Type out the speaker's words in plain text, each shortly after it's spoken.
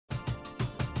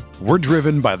We're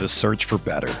driven by the search for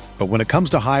better. But when it comes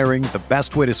to hiring, the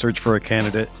best way to search for a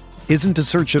candidate isn't to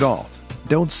search at all.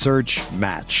 Don't search,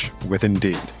 match with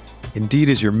Indeed. Indeed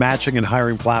is your matching and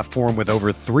hiring platform with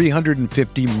over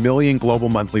 350 million global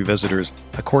monthly visitors,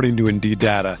 according to Indeed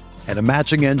data, and a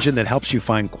matching engine that helps you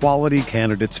find quality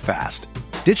candidates fast.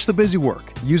 Ditch the busy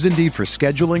work. Use Indeed for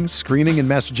scheduling, screening, and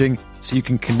messaging so you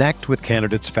can connect with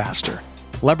candidates faster.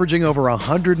 Leveraging over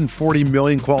 140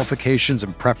 million qualifications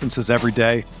and preferences every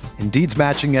day, Indeed's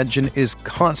matching engine is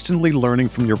constantly learning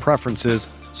from your preferences,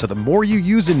 so the more you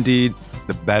use Indeed,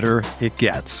 the better it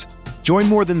gets. Join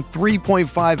more than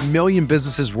 3.5 million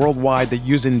businesses worldwide that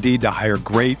use Indeed to hire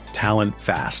great talent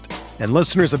fast. And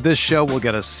listeners of this show will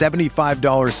get a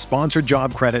 $75 sponsored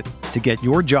job credit to get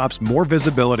your jobs more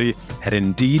visibility at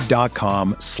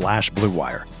Indeed.com/Blue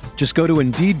Wire. Just go to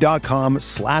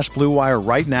Indeed.com/Blue Wire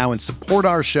right now and support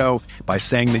our show by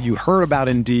saying that you heard about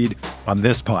Indeed on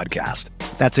this podcast.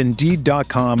 That's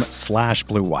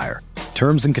Indeed.com/Blue Wire.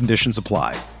 Terms and conditions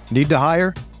apply. Need to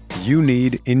hire? You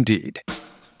need Indeed.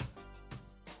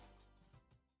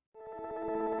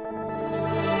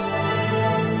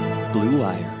 Blue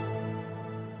Wire.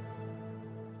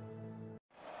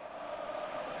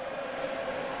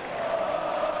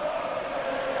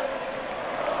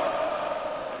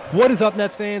 What is up,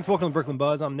 Nets fans? Welcome to Brooklyn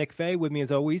Buzz. I'm Nick Fay. With me, as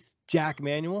always, Jack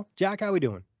Manuel. Jack, how we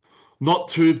doing? Not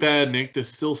too bad, Nick. There's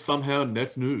still somehow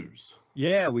Nets news.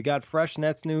 Yeah, we got fresh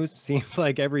Nets news. Seems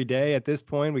like every day at this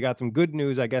point. We got some good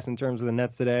news, I guess, in terms of the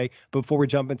Nets today. Before we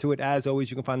jump into it, as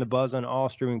always, you can find the Buzz on all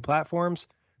streaming platforms.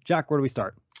 Jack, where do we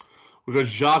start? We've got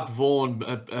Jacques Vaughn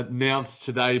announced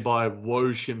today by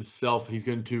Woj himself. He's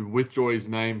going to withdraw his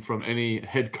name from any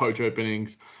head coach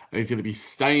openings, and he's going to be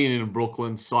staying in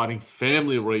Brooklyn, citing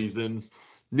family reasons.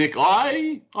 Nick,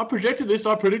 I predicted this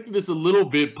a little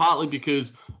bit, partly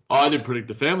because I didn't predict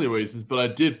the family reasons, but I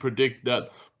did predict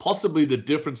that possibly the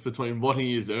difference between what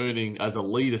he is earning as a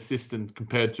lead assistant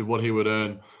compared to what he would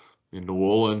earn in New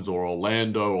Orleans or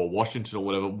Orlando or Washington or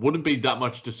whatever wouldn't be that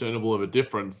much discernible of a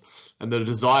difference. And the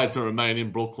desire to remain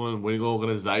in Brooklyn, winning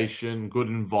organization, good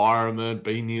environment,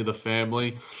 being near the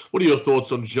family. What are your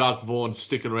thoughts on Jacques Vaughn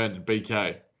sticking around at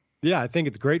BK? Yeah, I think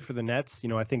it's great for the Nets.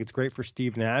 I think it's great for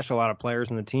Steve Nash, a lot of players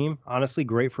on the team. Honestly,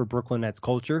 great for Brooklyn Nets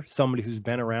culture, somebody who's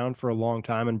been around for a long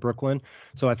time in Brooklyn.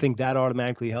 So I think that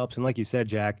automatically helps. And like you said,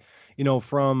 Jack,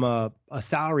 from a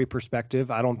salary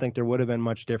perspective, I don't think there would have been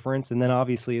much difference. And then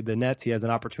obviously the Nets, he has an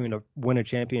opportunity to win a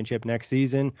championship next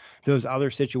season. Those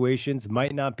other situations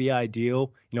might not be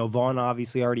ideal. Vaughn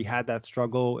obviously already had that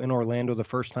struggle in Orlando the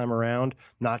first time around.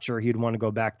 Not sure he'd want to go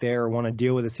back there or want to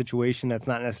deal with a situation that's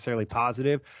not necessarily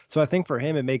positive. So I think for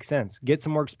him, it makes sense. Get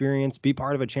some more experience, be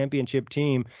part of a championship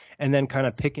team, and then kind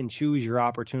of pick and choose your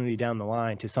opportunity down the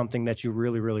line to something that you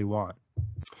really, really want.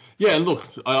 Yeah, and look,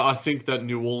 I think that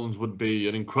New Orleans would be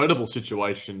an incredible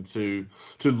situation to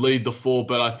lead the four,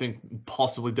 but I think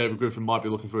possibly David Griffin might be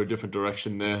looking for a different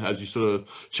direction there, as you sort of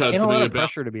chatted to me about. And a lot of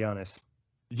pressure, to be honest.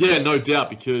 Yeah, no doubt,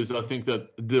 because I think that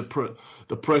the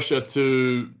pressure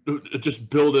to just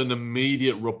build an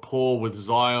immediate rapport with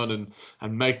Zion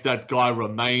and make that guy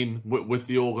remain with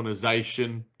the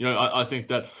organization. I think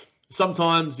that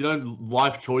sometimes,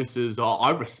 life choices,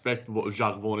 I respect what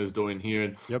Jacques Vaughn is doing here.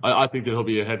 And yep. I think that he'll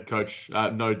be a head coach,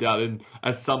 no doubt. And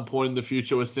at some point in the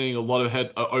future, we're seeing a lot of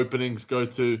head openings go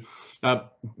to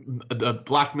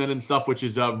black men and stuff, which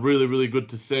is really, really good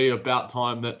to see. About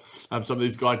time that some of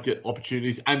these guys get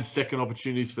opportunities and second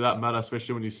opportunities for that matter,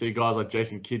 especially when you see guys like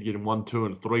Jason Kidd getting 1, 2,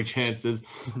 and 3 chances.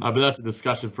 But that's a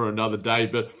discussion for another day.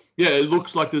 But yeah, it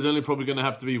looks like there's only probably going to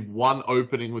have to be one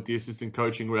opening with the assistant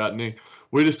coaching route, Nick.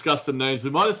 We discussed some names. We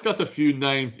might discuss a few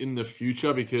names in the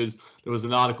future because there was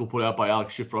an article put out by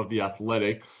Alex Schiffer of The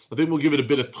Athletic. I think we'll give it a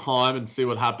bit of time and see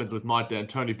what happens with Mike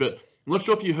D'Antoni. But I'm not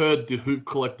sure if you heard the Hoop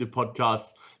Collective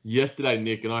podcast yesterday,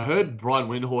 Nick, and I heard Brian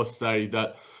Windhorst say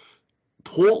that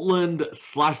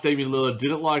Portland/Damian Lillard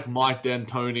didn't like Mike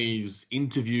D'Antoni's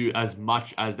interview as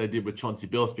much as they did with Chauncey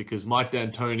Billups, because Mike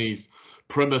D'Antoni's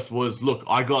premise was, look,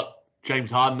 I got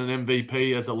James Harden an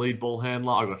MVP as a lead ball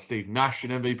handler. I got Steve Nash an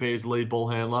MVP as a lead ball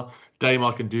handler. Dame,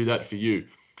 I can do that for you.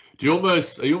 Are you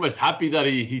almost happy that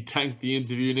he tanked the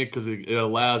interview, Nick, because it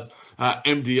allows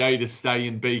MDA to stay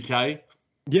in BK?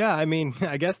 Yeah, I mean,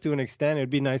 I guess to an extent,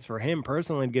 it'd be nice for him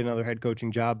personally to get another head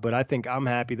coaching job, but I think I'm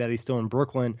happy that he's still in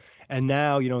Brooklyn. And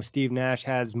now, Steve Nash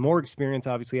has more experience,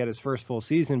 obviously, at his first full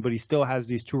season, but he still has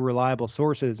these two reliable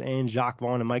sources, and Jacques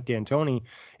Vaughn and Mike D'Antoni.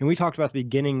 And we talked about the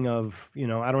beginning of, I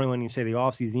don't really want to say the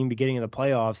offseason, beginning of the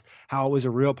playoffs, how it was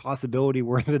a real possibility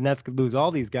where the Nets could lose all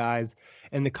these guys.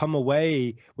 and to come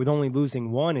away with only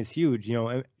losing one is huge. You know,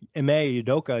 Ime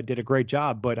Udoka did a great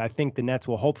job, but I think the Nets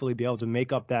will hopefully be able to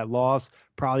make up that loss,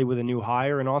 probably with a new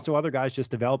hire, and also other guys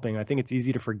just developing. I think it's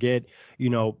easy to forget, you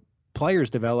know, players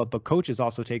develop, but coaches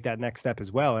also take that next step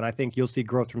as well. And I think you'll see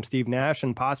growth from Steve Nash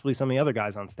and possibly some of the other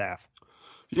guys on staff.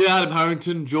 Yeah, Adam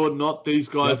Harrington, Jordan Ott, these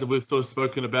guys that we've sort of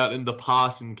spoken about in the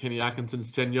past in Kenny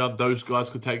Atkinson's tenure, those guys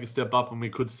could take a step up and we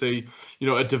could see, you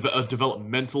know, a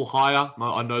developmental hire.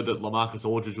 I know that LaMarcus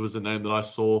Aldridge was the name that I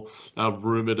saw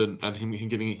rumored and him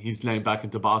getting his name back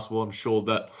into basketball. I'm sure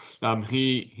that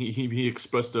he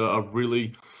expressed a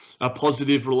really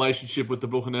positive relationship with the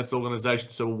Brooklyn Nets organization.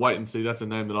 So we'll wait and see. That's a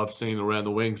name that I've seen around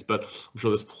the wings, but I'm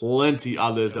sure there's plenty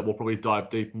others that we'll probably dive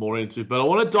deep more into. But I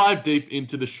want to dive deep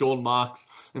into the Sean Marks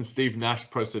and Steve Nash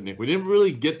presser, Nick. We didn't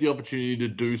really get the opportunity to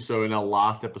do so in our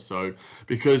last episode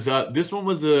because this one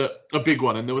was a big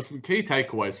one and there were some key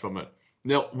takeaways from it.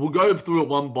 Now, we'll go through it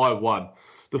one by one.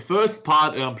 The first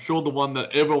part, and I'm sure the one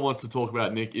that everyone wants to talk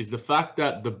about, Nick, is the fact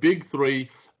that the big three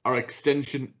are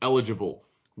extension eligible.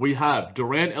 We have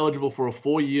Durant eligible for a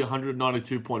 4-year,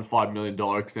 $192.5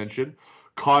 million extension.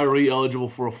 Kyrie eligible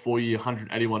for a 4-year,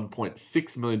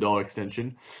 $181.6 million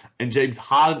extension. And James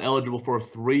Harden eligible for a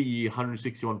 3-year,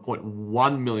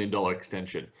 $161.1 million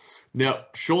extension. Now,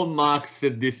 Sean Marks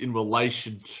said this in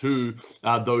relation to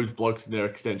those blokes and their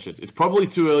extensions. It's probably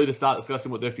too early to start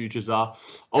discussing what their futures are.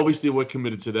 Obviously, we're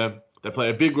committed to them. They play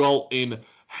a big role in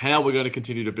how we're going to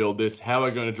continue to build this, how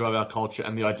we're going to drive our culture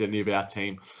and the identity of our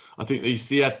team. I think that you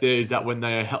see out there is that when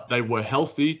they were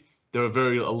healthy, they're a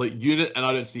very elite unit, and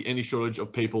I don't see any shortage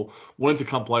of people wanting to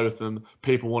come play with them,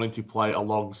 people wanting to play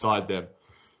alongside them.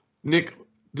 Nick,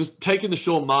 just taking the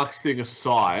Sean Marks thing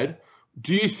aside,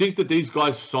 do you think that these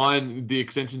guys sign the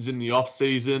extensions in the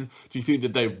offseason? Do you think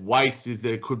that they wait?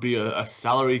 There could be a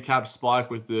salary cap spike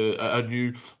with a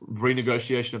new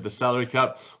renegotiation of the salary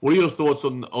cap? What are your thoughts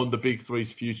on the Big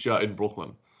Three's future in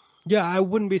Brooklyn? Yeah, I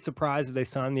wouldn't be surprised if they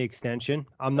signed the extension.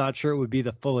 I'm not sure it would be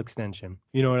the full extension.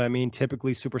 You know what I mean?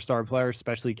 Typically, superstar players,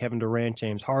 especially Kevin Durant,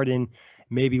 James Harden,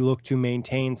 maybe look to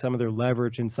maintain some of their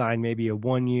leverage and sign maybe a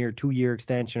 1-year, 2-year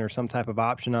extension or some type of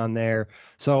option on there.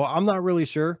 So I'm not really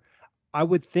sure. I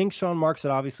would think Sean Marks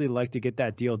would obviously like to get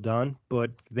that deal done,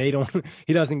 but he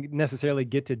doesn't necessarily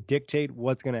get to dictate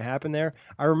what's going to happen there.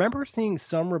 I remember seeing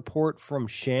some report from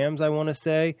Shams, I want to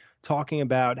say, talking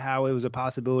about how it was a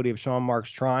possibility of Sean Marks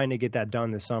trying to get that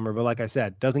done this summer. But like I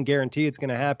said, doesn't guarantee it's going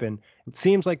to happen. It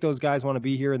seems like those guys want to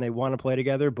be here and they want to play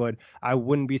together, but I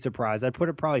wouldn't be surprised. I'd put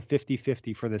it probably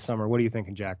 50-50 for this summer. What are you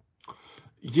thinking, Jack?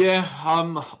 Yeah,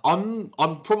 I'm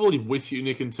probably with you,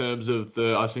 Nick, in terms of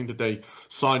I think that they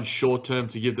signed short term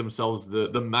to give themselves the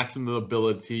maximum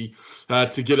ability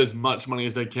to get as much money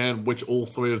as they can, which all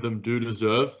three of them do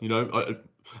deserve. You know,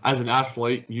 as an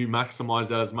athlete, you maximize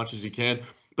that as much as you can.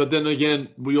 But then again,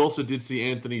 we also did see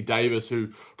Anthony Davis, who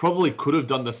probably could have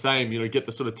done the same, you know, get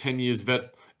the sort of 10 years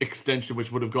vet extension,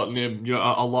 which would have gotten him, you know,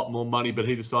 a lot more money, but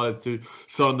he decided to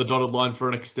sign the dotted line for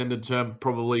an extended term,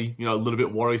 probably, you know, a little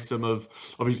bit worrisome of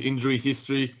his injury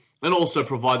history, and also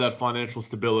provide that financial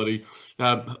stability.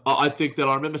 I think that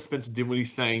I remember Spencer Dinwiddie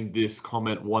saying this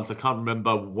comment once. I can't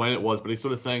remember when it was, but he's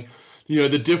sort of saying, you know,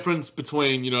 the difference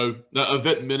between, you know, a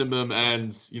vet minimum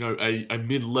and, you know, a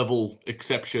mid-level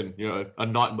exception, you know,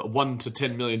 $1 to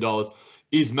 $10 million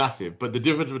is massive. But the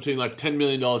difference between like $10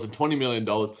 million and $20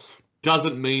 million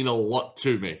doesn't mean a lot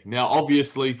to me. Now,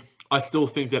 obviously, I still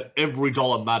think that every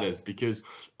dollar matters because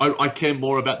I care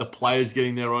more about the players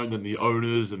getting their own than the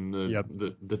owners and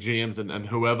the GMs and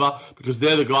whoever, because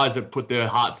they're the guys that put their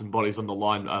hearts and bodies on the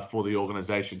line for the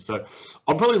organization. So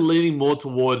I'm probably leaning more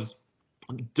towards,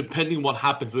 depending what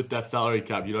happens with that salary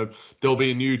cap, you know, there'll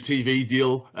be a new TV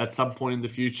deal at some point in the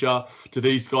future to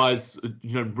these guys,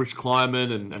 you know, Rich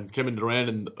Kleiman and Kevin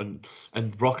Durant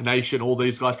and Rock Nation. All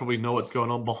these guys probably know what's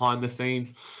going on behind the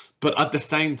scenes. But at the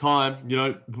same time, you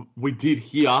know, we did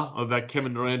hear about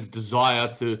Kevin Durant's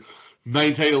desire to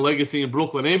maintain a legacy in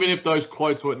Brooklyn, even if those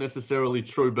quotes weren't necessarily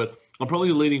true. But I'm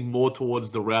probably leaning more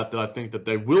towards the route that I think that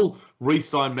they will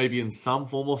re-sign maybe in some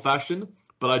form or fashion,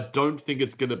 but I don't think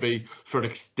it's going to be for an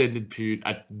extended period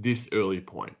at this early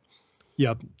point.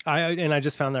 Yep. I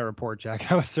just found that report,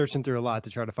 Jack. I was searching through a lot to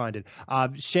try to find it.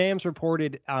 Shams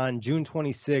reported on June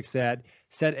 26th that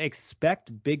said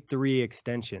expect Big Three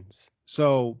extensions.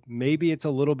 So maybe it's a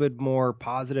little bit more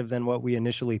positive than what we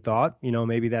initially thought. You know,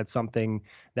 maybe that's something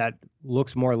that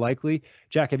looks more likely.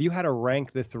 Jack, have you had to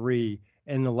rank the three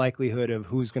and the likelihood of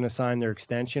who's going to sign their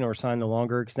extension or sign the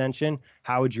longer extension?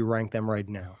 How would you rank them right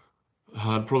now?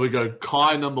 I'd probably go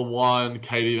Kai number 1,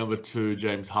 KD number 2,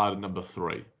 James Harden number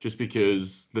 3, just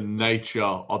because the nature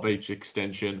of each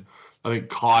extension, I think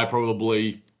Kai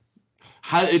probably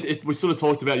had it. We sort of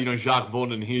talked about, Jacques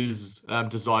Vaughan and his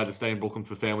desire to stay in Brooklyn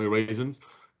for family reasons.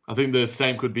 I think the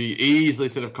same could be easily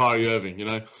said of Kyrie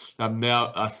Irving.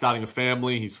 Now starting a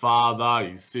family, his father,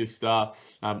 his sister,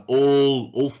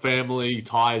 all family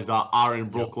ties are in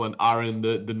Brooklyn, are in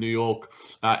the New York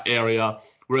area.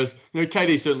 Whereas,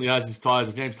 KD certainly has his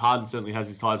ties, James Harden certainly has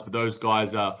his ties, but those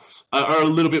guys are a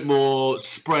little bit more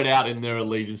spread out in their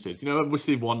allegiances. We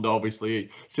see Wanda obviously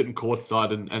sitting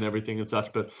courtside and everything and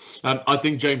such, but I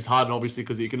think James Harden, obviously,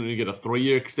 because he can only get a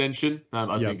 3-year extension,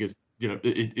 I think is,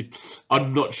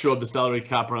 I'm not sure of the salary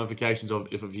cap ramifications of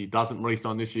if he doesn't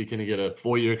re-sign this year, can he get a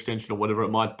 4-year extension or whatever it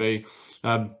might be.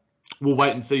 We'll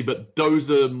wait and see, but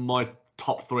those are my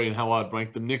top 3 and how I'd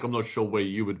rank them. Nick, I'm not sure where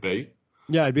you would be.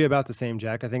 Yeah, I'd be about the same,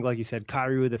 Jack. I think, like you said,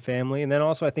 Kyrie with the family, and then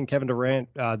also I think Kevin Durant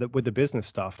with the business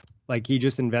stuff. Like, he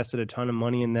just invested a ton of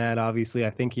money in that. Obviously, I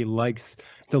think he likes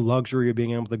the luxury of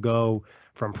being able to go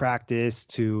from practice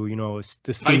to,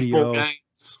 the studio,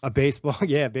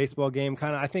 baseball game.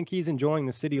 Kind of, I think he's enjoying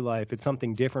the city life. It's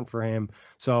something different for him.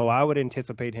 So I would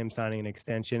anticipate him signing an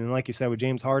extension. And like you said, with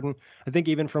James Harden, I think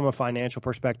even from a financial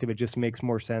perspective, it just makes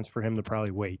more sense for him to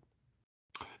probably wait.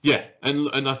 Yeah,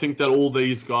 and I think that all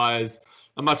these guys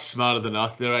are much smarter than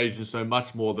us. Their agents know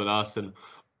much more than us, and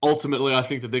ultimately, I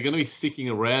think that they're going to be sticking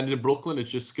around in Brooklyn.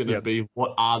 It's just going to be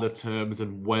what are the terms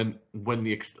and when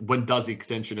does the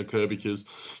extension occur? Because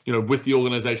with the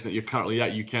organization that you're currently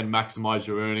at, you can maximize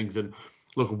your earnings. And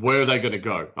look, where are they going to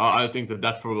go? I think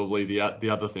that's probably the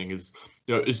other thing is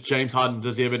is James Harden,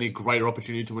 does he have any greater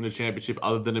opportunity to win a championship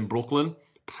other than in Brooklyn?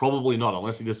 Probably not,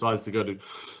 unless he decides to go to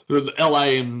LA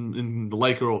in the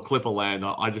Laker or Clipper land.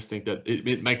 I just think that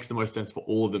it makes the most sense for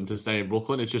all of them to stay in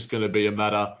Brooklyn. It's just going to be a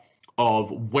matter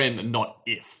of when, not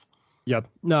if. Yep.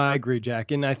 No, I agree,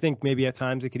 Jack. And I think maybe at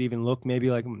times it could even look maybe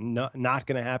like not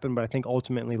going to happen. But I think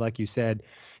ultimately, like you said,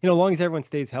 as long as everyone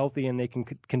stays healthy and they can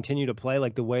continue to play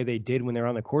like the way they did when they're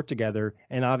on the court together,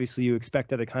 and obviously you expect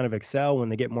that to kind of excel when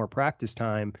they get more practice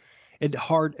time,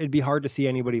 it'd be hard to see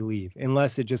anybody leave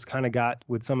unless it just kind of got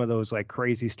with some of those like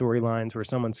crazy storylines where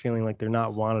someone's feeling like they're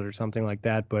not wanted or something like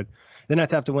that. But then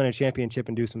I'd have to win a championship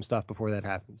and do some stuff before that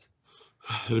happens.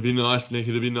 It'd be nice, Nick.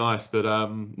 It'd be nice. But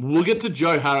we'll get to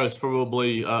Joe Harris,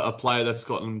 probably a player that's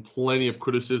gotten plenty of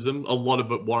criticism, a lot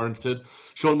of it warranted.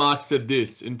 Sean Marks said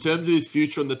this: in terms of his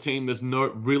future on the team, there's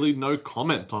really no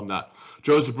comment on that.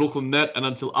 Joe's a Brooklyn Net, and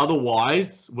until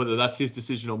otherwise, whether that's his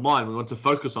decision or mine, we want to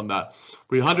focus on that.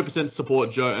 We 100%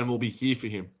 support Joe, and we'll be here for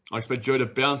him. I expect Joe to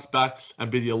bounce back and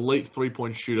be the elite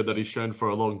three-point shooter that he's shown for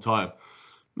a long time.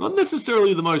 Not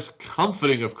necessarily the most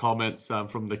comforting of comments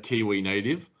from the Kiwi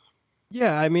native.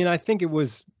 Yeah, I mean, I think it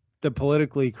was the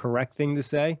politically correct thing to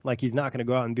say. Like, he's not going to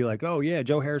go out and be like, oh, yeah,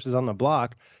 Joe Harris is on the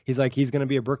block. He's like, he's going to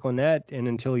be a Brooklyn Net, and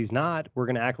until he's not, we're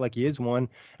going to act like he is one.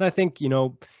 And I think,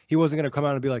 he wasn't going to come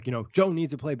out and be like, Joe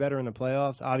needs to play better in the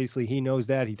playoffs. Obviously, he knows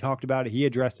that. He talked about it. He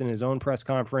addressed it in his own press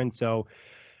conference. So,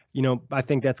 I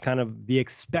think that's kind of the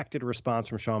expected response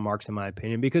from Sean Marks, in my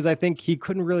opinion, because I think he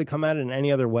couldn't really come at it in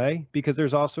any other way, because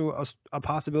there's also a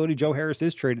possibility Joe Harris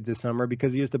is traded this summer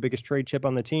because he is the biggest trade chip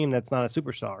on the team that's not a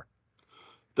superstar.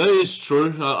 That is true.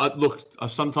 Look,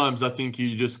 sometimes I think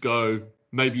you just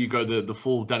maybe you go the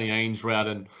full Danny Ainge route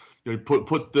and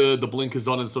put the blinkers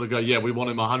on and sort of go, yeah, we want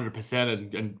him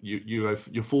 100%, and you have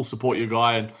your full support your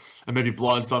guy and maybe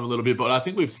blindside him a little bit. But I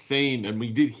think we've seen, and we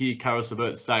did hear Caris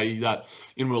LeVert say that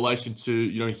in relation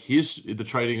to the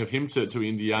trading of him to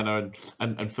Indiana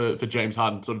and for James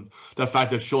Harden, sort of the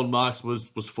fact that Sean Marks was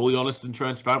fully honest and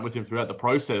transparent with him throughout the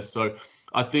process. So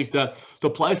I think that the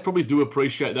players probably do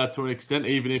appreciate that to an extent,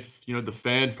 even if the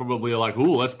fans probably are like,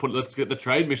 "Ooh, let's get the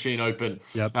trade machine open."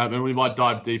 Yep. And we might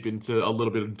dive deep into a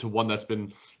little bit into one that's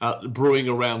been brewing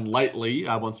around lately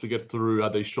once we get through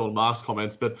these Sean Marks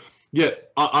comments. But yeah,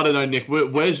 I don't know, Nick.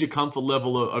 Where's your comfort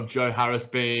level of Joe Harris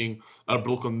being a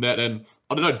Brooklyn Net? And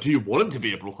I don't know, do you want him to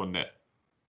be a Brooklyn Net?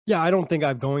 Yeah, I don't think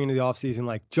I've going into the offseason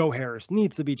like Joe Harris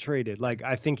needs to be traded. Like,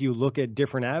 I think you look at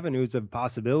different avenues of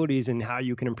possibilities and how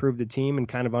you can improve the team and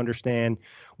kind of understand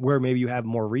where maybe you have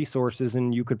more resources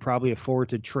and you could probably afford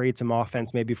to trade some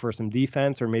offense maybe for some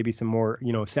defense or maybe some more,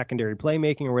 secondary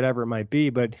playmaking or whatever it might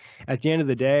be. But at the end of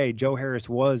the day, Joe Harris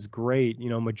was great,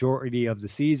 majority of the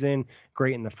season,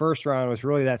 great in the first round. It was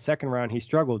really that second round he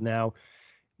struggled. Now,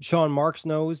 Sean Marks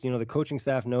knows, the coaching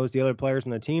staff knows, the other players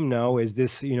on the team know, is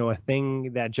this, a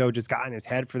thing that Joe just got in his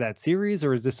head for that series,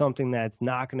 or is this something that's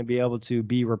not going to be able to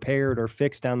be repaired or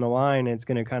fixed down the line, and it's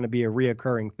going to kind of be a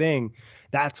reoccurring thing?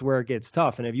 That's where it gets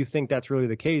tough. And if you think that's really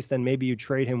the case, then maybe you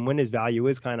trade him when his value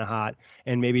is kind of hot,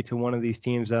 and maybe to one of these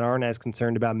teams that aren't as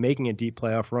concerned about making a deep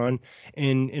playoff run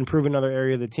and improve another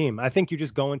area of the team. I think you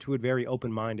just go into it very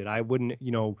open-minded. I wouldn't,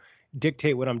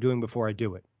 dictate what I'm doing before I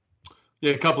do it.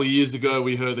 Yeah, a couple of years ago,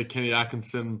 we heard that Kenny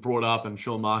Atkinson brought up and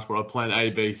Sean Marks brought up plan A,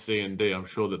 B, C, and D. I'm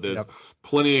sure that there's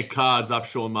plenty of cards up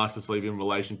Sean Marks' sleeve in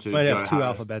relation to Might Joe have two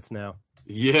Harris. alphabets now.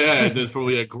 Yeah, and there's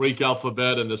probably a Greek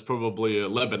alphabet and there's probably a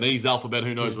Lebanese alphabet.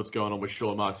 Who knows what's going on with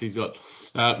Sean Marks? He's got,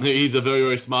 he's a very,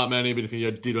 very smart man, even if he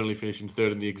did only finish in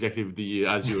third in the Executive of the Year,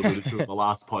 as you alluded to in the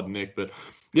last pod, Nick. But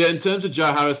yeah, in terms of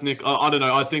Joe Harris, Nick, I don't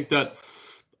know. I think that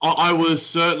I was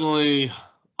certainly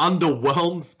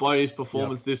underwhelmed by his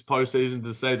performance this postseason,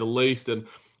 to say the least, and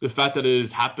the fact that it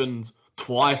has happened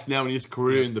twice now in his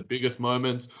career in the biggest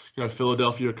moments,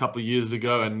 Philadelphia a couple of years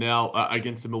ago and now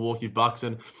against the Milwaukee Bucks.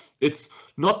 And it's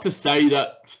not to say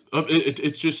that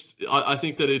it's just, I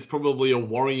think that it's probably a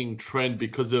worrying trend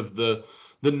because of the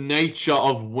nature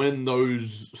of when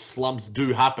those slumps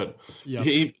do happen. Yep.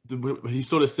 He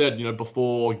sort of said,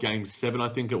 before Game 7, I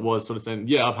think it was, sort of saying,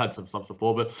 yeah, I've had some slumps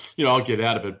before, but, I'll get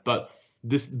out of it. But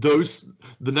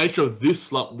the nature of this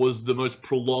slump was the most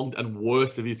prolonged and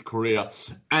worst of his career,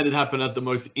 and it happened at the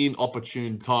most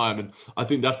inopportune time. And I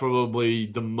think that's probably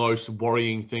the most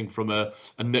worrying thing from a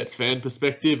Nets fan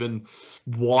perspective, and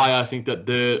why I think that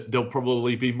there'll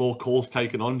probably be more calls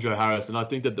taken on Joe Harris. And I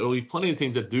think that there'll be plenty of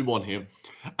teams that do want him,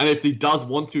 and if he does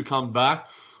want to come back,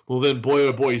 well, then, boy,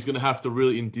 oh boy, he's going to have to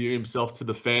really endear himself to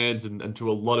the fans and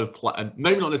to a lot of and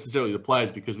maybe not necessarily the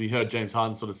players, because we heard James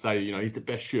Harden sort of say, he's the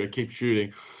best shooter, keep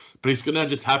shooting. But he's going to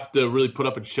just have to really put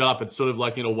up and shut up. It's sort of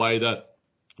like in a way that,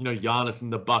 Giannis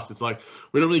and the Bucks, it's like,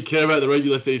 we don't really care about the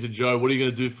regular season, Joe. What are you going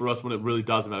to do for us when it really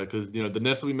does matter? Because, the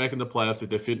Nets will be making the playoffs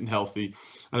if they're fit and healthy.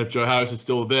 And if Joe Harris is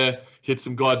still there, hit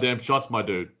some goddamn shots, my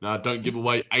dude. Don't give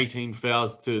away 18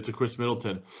 fouls to Chris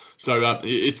Middleton. So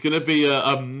it's going to be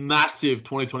a massive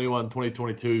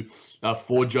 2021-2022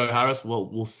 for Joe Harris. Well,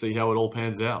 we'll see how it all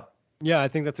pans out. Yeah, I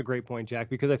think that's a great point, Jack,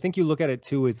 because I think you look at it,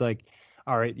 too, as like,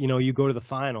 all right, you go to the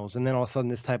finals, and then all of a sudden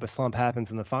this type of slump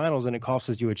happens in the finals and it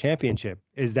costs you a championship.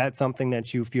 Is that something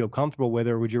that you feel comfortable with,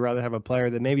 or would you rather have a player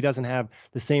that maybe doesn't have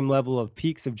the same level of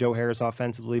peaks of Joe Harris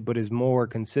offensively, but is more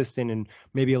consistent and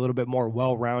maybe a little bit more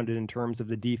well-rounded in terms of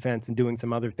the defense and doing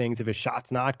some other things if his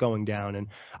shot's not going down? And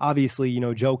obviously,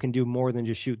 Joe can do more than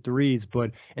just shoot threes,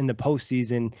 but in the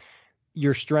postseason,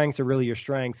 your strengths are really your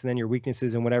strengths, and then your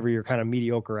weaknesses and whatever you're kind of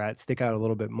mediocre at stick out a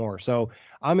little bit more. So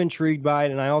I'm intrigued by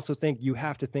it. And I also think you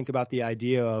have to think about the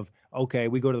idea of, okay,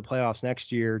 we go to the playoffs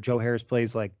next year, Joe Harris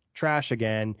plays like trash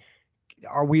again.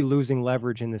 Are we losing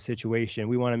leverage in the situation?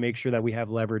 We want to make sure that we have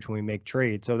leverage when we make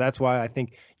trades. So that's why I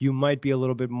think you might be a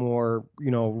little bit more,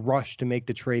 rushed to make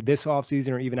the trade this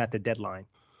offseason or even at the deadline.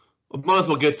 Might as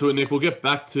well get to it, Nick. We'll get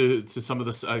back to some of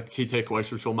the key takeaways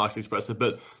from Sean Marks expressed.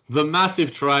 But the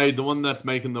massive trade, the one that's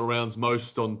making the rounds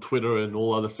most on Twitter and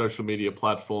all other social media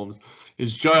platforms,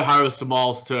 is Joe Harris to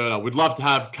Miles Turner. We'd love to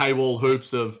have K-Wall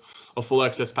Hoops of Full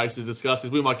Access Pace to discuss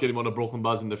this. We might get him on a Brooklyn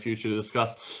Buzz in the future to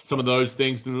discuss some of those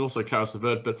things, and also Caris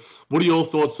LeVert. But what are your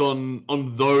thoughts on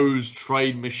those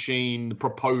trade machine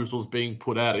proposals being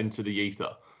put out into the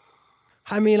ether?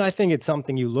 I mean, I think it's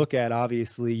something you look at.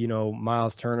 Obviously,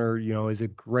 Miles Turner, is a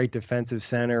great defensive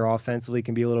center. Offensively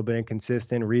can be a little bit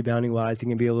inconsistent. Rebounding-wise, he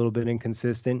can be a little bit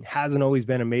inconsistent. Hasn't always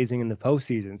been amazing in the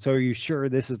postseason. So are you sure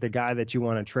this is the guy that you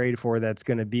want to trade for that's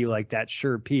going to be like that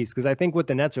sure piece? Because I think what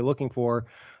the Nets are looking for,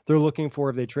 they're looking for,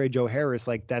 if they trade Joe Harris,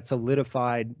 like that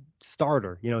solidified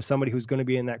starter, somebody who's going to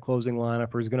be in that closing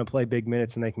lineup or who's going to play big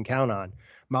minutes and they can count on.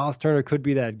 Miles Turner could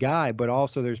be that guy, but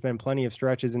also there's been plenty of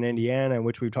stretches in Indiana,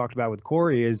 which we've talked about with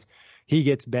Corey, is he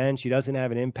gets benched. He doesn't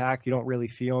have an impact. You don't really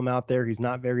feel him out there. He's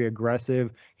not very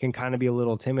aggressive, can kind of be a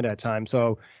little timid at times.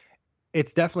 So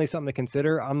it's definitely something to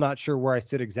consider. I'm not sure where I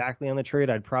sit exactly on the trade.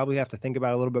 I'd probably have to think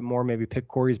about it a little bit more, maybe pick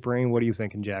Corey's brain. What are you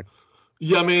thinking, Jack?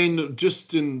 Yeah, I mean,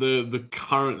 just in the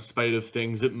current spate of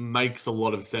things, it makes a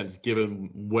lot of sense given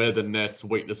where the Nets'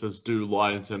 weaknesses do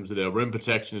lie in terms of their rim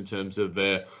protection, in terms of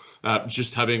their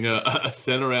just having a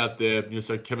center out there,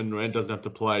 so Kevin Durant doesn't have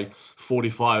to play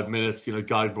 45 minutes,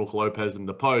 guarding Brook Lopez in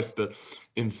the post. But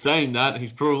in saying that,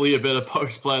 he's probably a better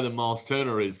post player than Miles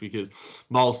Turner is, because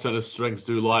Miles Turner's strengths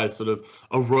do lie as sort of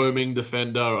a roaming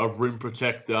defender, a rim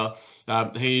protector.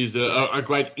 He's a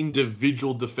great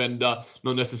individual defender,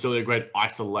 not necessarily a great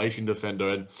isolation defender.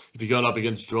 And if you're going up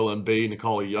against Joel Embiid,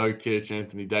 Nikola Jokic,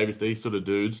 Anthony Davis, these sort of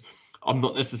dudes, I'm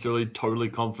not necessarily totally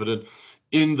confident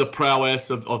in the prowess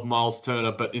of Miles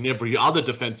Turner, but in every other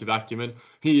defensive acumen,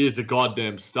 he is a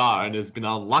goddamn star and has been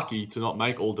unlucky to not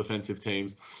make all defensive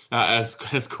teams, as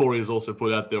Corey has also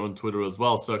put out there on Twitter as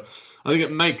well. So I think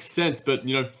it makes sense, but,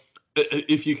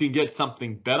 if you can get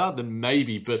something better, then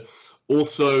maybe. But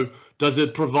also, does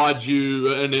it provide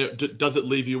you, and does it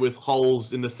leave you with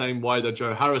holes in the same way that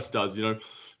Joe Harris does?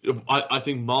 I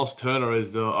think Miles Turner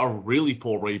is a really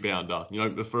poor rebounder.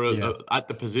 At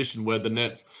the position where the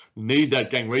Nets need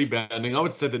that gang rebounding, I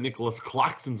would say that Nicholas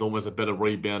Claxton's almost a better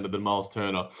rebounder than Miles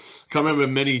Turner. Can't remember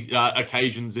many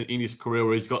occasions in his career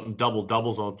where he's gotten double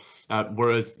doubles on.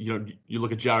 Whereas you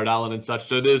look at Jared Allen and such.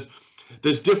 So there's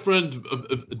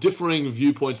differing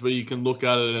viewpoints where you can look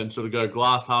at it and sort of go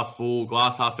glass half full,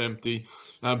 glass half empty.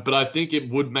 But I think it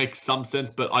would make some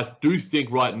sense. But I do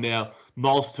think right now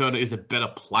Miles Turner is a better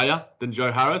player than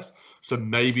Joe Harris. So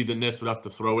maybe the Nets would have to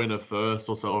throw in a first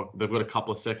or so. They've got a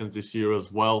couple of seconds this year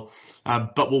as well.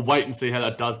 But we'll wait and see how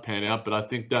that does pan out. But I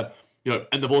think that,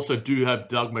 and they also do have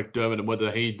Doug McDermott, and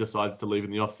whether he decides to leave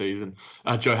in the offseason,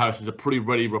 Joe Harris is a pretty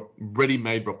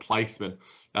ready-made replacement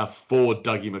for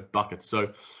Dougie McBucket.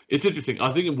 So it's interesting.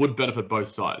 I think it would benefit both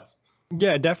sides.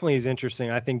 Yeah, it definitely is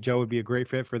interesting. I think Joe would be a great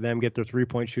fit for them, get their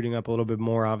three-point shooting up a little bit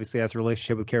more. Obviously, has a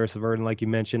relationship with Karis LeVert, and like you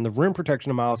mentioned, the rim protection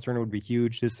of Miles Turner would be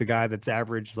huge. This is the guy that's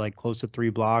averaged like close to 3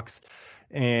 blocks.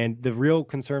 And the real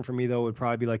concern for me, though, would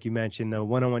probably be, like you mentioned, the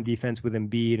one-on-one defense with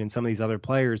Embiid and some of these other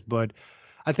players. But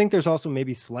I think there's also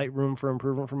maybe slight room for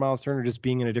improvement for Miles Turner, just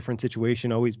being in a different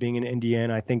situation, always being in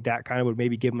Indiana. I think that kind of would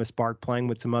maybe give him a spark playing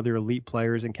with some other elite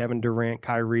players and Kevin Durant,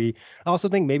 Kyrie. I also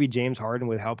think maybe James Harden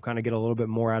would help kind of get a little bit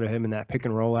more out of him in that pick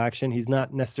and roll action. He's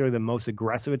not necessarily the most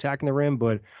aggressive attacking the rim,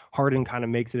 but Harden kind of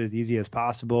makes it as easy as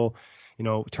possible.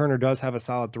 Turner does have a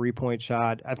solid 3-point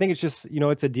shot. I think it's just,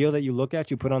 it's a deal that you look at,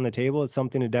 you put on the table. It's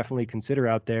something to definitely consider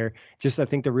out there. Just, I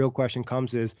think the real question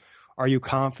comes is, are you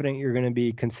confident you're going to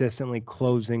be consistently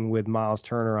closing with Miles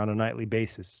Turner on a nightly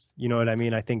basis? You know what I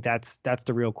mean? I think that's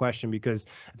the real question, because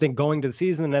I think going to the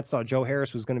season, the Nets thought Joe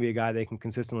Harris was going to be a guy they can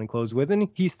consistently close with, and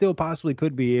he still possibly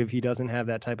could be if he doesn't have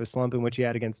that type of slump in which he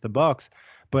had against the Bucks.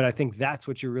 But I think that's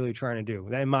what you're really trying to do.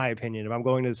 In my opinion, if I'm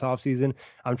going to this offseason,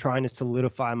 I'm trying to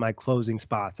solidify my closing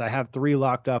spots. I have 3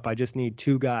 locked up. I just need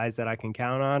 2 guys that I can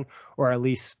count on, or at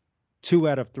least 2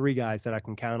 out of 3 guys that I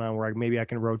can count on where maybe I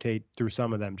can rotate through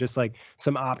some of them, just like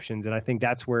some options. And I think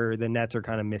that's where the Nets are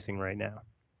kind of missing right now.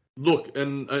 Look,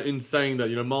 and in saying that,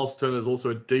 Miles Turner is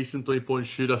also a decent 3-point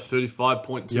shooter,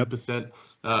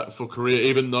 35.2% for career,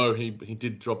 even though he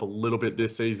did drop a little bit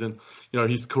this season.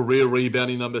 His career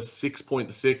rebounding number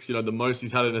 6.6, the most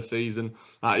he's had in a season.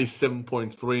 He's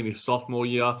 7.3 in his sophomore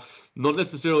year. Not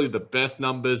necessarily the best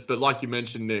numbers, but like you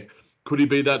mentioned, Nick, could he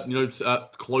be that,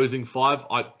 closing 5?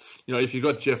 If you've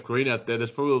got Jeff Green out there,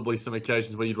 there's probably some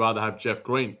occasions where you'd rather have Jeff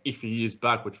Green if he is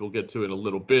back, which we'll get to in a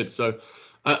little bit. So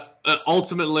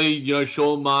ultimately,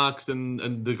 Sean Marks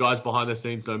and the guys behind the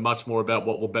scenes know much more about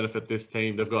what will benefit this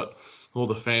team. They've got all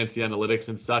the fancy analytics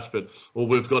and such, but all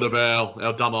we've got of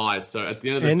our dumb eyes. So at the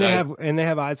end of the day, they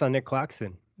have eyes on Nick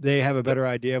Claxton. They have a better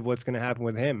idea of what's going to happen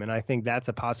with him. And I think that's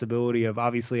a possibility of,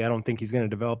 obviously, I don't think he's going to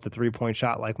develop the 3-point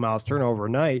shot like Miles Turner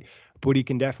overnight, but he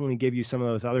can definitely give you some of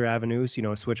those other avenues, a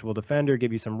switchable defender,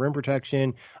 give you some rim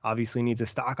protection, obviously needs to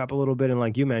stock up a little bit. And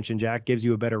like you mentioned, Jack, gives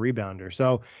you a better rebounder.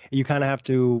 So you kind of have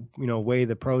to, weigh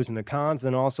the pros and the cons,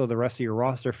 and also the rest of your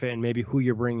roster fit and maybe who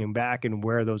you're bringing back and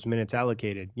where those minutes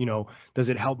allocated. Does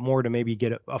it help more to maybe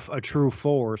get a true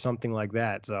 4 or something like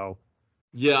that? So.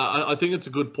 Yeah, I think it's a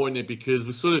good point, Nick, because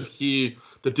we sort of hear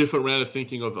the different round of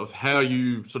thinking of how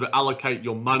you sort of allocate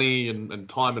your money and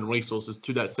time and resources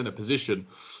to that center position.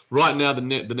 Right now, the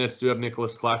Nets do have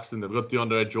Nicholas Claxton. They've got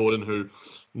DeAndre Jordan, who,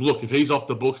 look, if he's off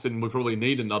the books, then we probably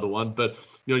need another one. But,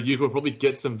 you could probably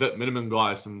get some vet minimum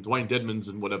guys, some Dwayne Dedmans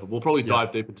and whatever. We'll probably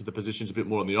dive deep into the positions a bit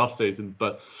more in the offseason.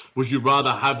 But would you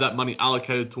rather have that money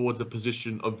allocated towards a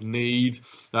position of need?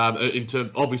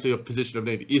 Obviously, a position of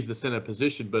need is the center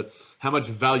position, but how much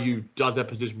value does that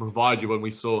position provide you? When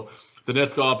we saw the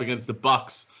Nets go up against the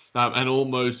Bucks and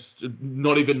almost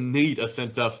not even need a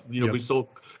center. We saw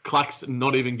Claxton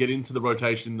not even get into the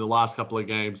rotation in the last couple of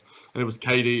games. And it was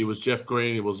KD, it was Jeff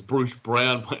Green, it was Bruce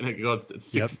Brown playing at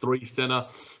 6'3" center.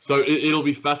 So it'll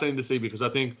be fascinating to see, because I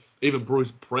think even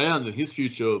Bruce Brown and his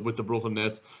future with the Brooklyn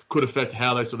Nets could affect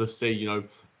how they sort of see,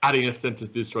 adding a center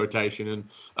to this rotation.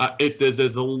 And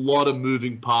there's a lot of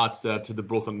moving parts to the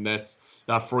Brooklyn Nets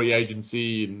free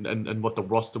agency and what the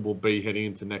roster will be heading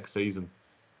into next season.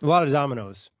 A lot of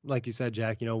dominoes, like you said,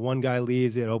 Jack. One guy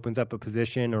leaves, it opens up a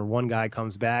position, or one guy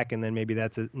comes back, and then maybe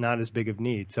that's not as big of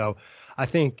need. So I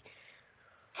think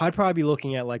I'd probably be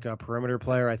looking at like a perimeter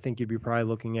player. I think you'd be probably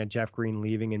looking at Jeff Green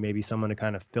leaving and maybe someone to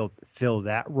kind of fill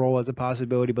that role as a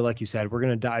possibility. But like you said, we're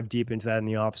going to dive deep into that in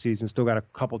the offseason. Still got a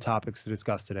couple topics to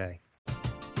discuss today.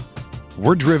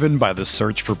 We're driven by the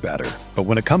search for better. But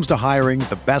when it comes to hiring,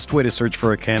 the best way to search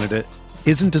for a candidate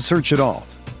isn't to search at all.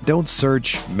 Don't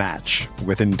search, match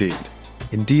with Indeed.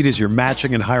 Indeed is your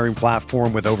matching and hiring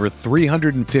platform with over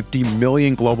 350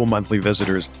 million global monthly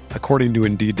visitors, according to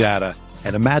Indeed data,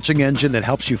 and a matching engine that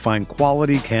helps you find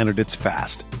quality candidates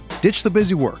fast. Ditch the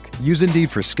busy work. Use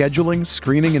Indeed for scheduling,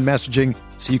 screening, and messaging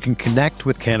so you can connect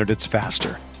with candidates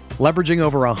faster. Leveraging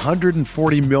over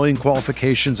 140 million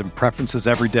qualifications and preferences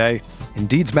every day,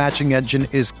 Indeed's matching engine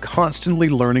is constantly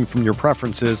learning from your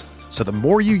preferences, so the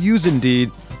more you use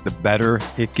Indeed, the better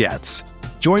it gets.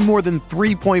 Join more than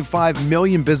 3.5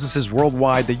 million businesses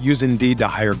worldwide that use Indeed to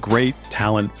hire great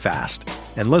talent fast.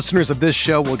 And listeners of this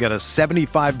show will get a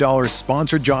 $75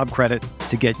 sponsored job credit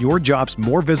to get your jobs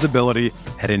more visibility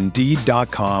at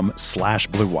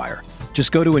Indeed.com/Blue Wire.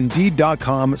 Just go to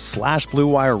Indeed.com/Blue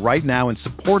Wire right now and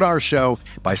support our show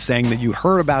by saying that you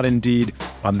heard about Indeed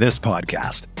on this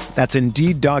podcast. That's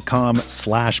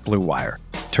Indeed.com/Blue Wire.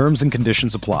 Terms and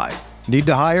conditions apply. Need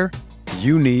to hire?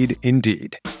 You need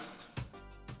Indeed.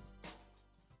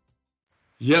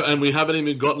 Yeah, and we haven't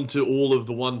even gotten to all of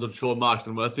the ones on Sean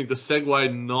Marksman, but I think the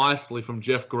segue nicely from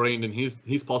Jeff Green and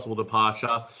his possible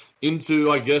departure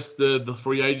into, I guess, the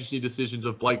free agency decisions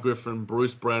of Blake Griffin,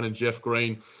 Bruce Brown, and Jeff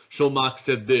Green. Sean Marks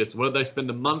said this: whether they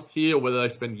spend a month here or whether they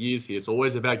spend years here, it's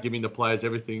always about giving the players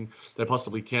everything they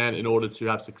possibly can in order to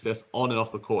have success on and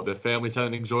off the court. Their families had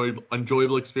an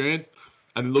enjoyable experience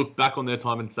and look back on their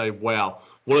time and say, wow,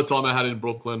 what a time I had in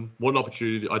Brooklyn, what an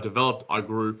opportunity. I developed, I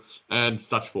grew, and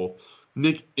such forth.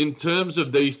 Nick, in terms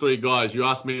of these three guys, you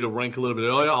asked me to rank a little bit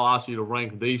earlier. I'll ask you to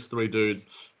rank these three dudes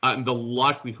and the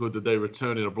likelihood that they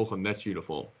return in a Brooklyn Nets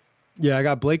uniform. Yeah, I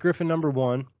got Blake Griffin number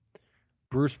 1,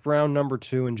 Bruce Brown number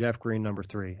 2, and Jeff Green number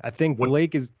 3. I think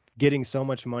Blake is getting so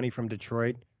much money from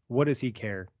Detroit. What does he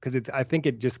care? Because I think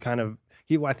it just kind of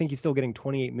I think he's still getting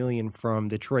 $28 million from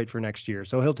Detroit for next year.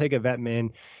 So he'll take a vet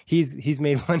min. He's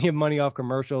made plenty of money off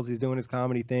commercials. He's doing his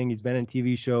comedy thing. He's been in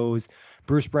TV shows.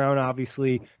 Bruce Brown,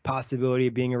 obviously, possibility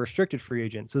of being a restricted free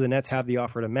agent. So the Nets have the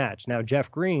offer to match. Now,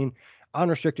 Jeff Green,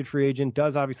 unrestricted free agent,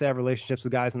 does obviously have relationships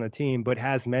with guys on the team, but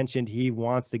has mentioned he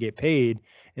wants to get paid.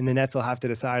 And the Nets will have to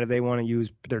decide if they want to use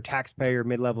their taxpayer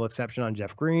mid-level exception on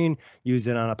Jeff Green, use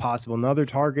it on a possible another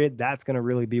target. That's going to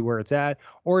really be where it's at.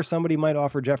 Or somebody might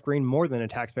offer Jeff Green more than a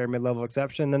taxpayer mid-level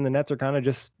exception. Then the Nets are kind of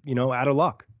just, out of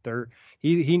luck.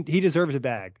 He deserves a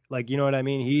bag. Like, you know what I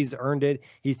mean? He's earned it.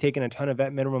 He's taken a ton of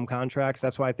vet minimum contracts.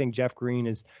 That's why I think Jeff Green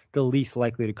is the least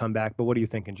likely to come back. But what are you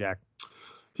thinking, Jack?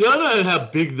 Yeah, I don't know how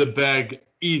big the bag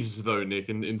is, though, Nick,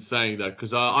 in saying that,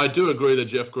 because I do agree that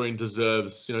Jeff Green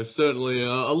deserves, certainly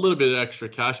a little bit of extra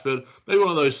cash, but maybe one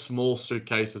of those small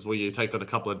suitcases where you take on a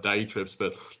couple of day trips,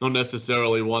 but not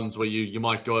necessarily ones where you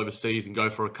might go overseas and go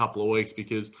for a couple of weeks,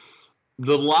 because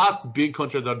the last big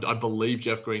contract that I believe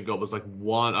Jeff Green got was like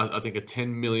I think a $10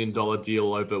 million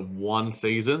deal over one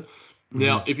season.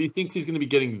 Now, if he thinks he's going to be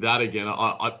getting that again,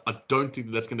 I don't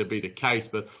think that's going to be the case,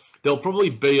 but there'll probably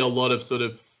be a lot of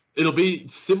it'll be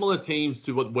similar teams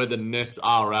to where the Nets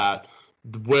are at,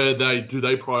 where they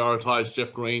prioritize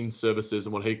Jeff Green's services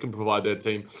and what he can provide their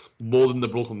team more than the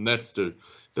Brooklyn Nets do.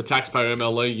 The taxpayer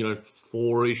MLE,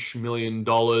 $4-ish million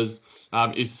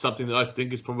is something that I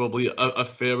think is probably a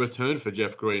fair return for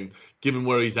Jeff Green, given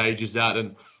where his age is at.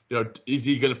 And, is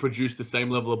he going to produce the same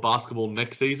level of basketball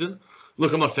next season?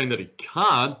 Look, I'm not saying that he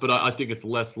can't, but I think it's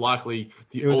less likely.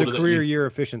 It was a career year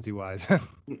efficiency-wise.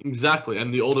 Exactly,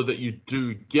 and the older that you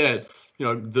do get,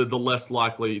 the less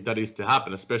likely that is to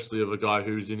happen, especially of a guy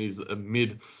who's in his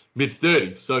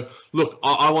mid-30s. So, look,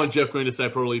 I want Jeff Green to say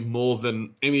probably more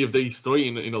than any of these three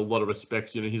in a lot of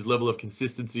respects. His level of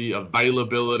consistency,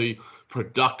 availability,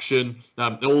 production,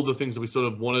 all the things that we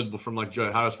sort of wanted from like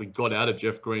Joe Harris, we got out of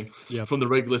Jeff Green from the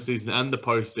regular season and the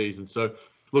postseason. So,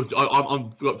 look,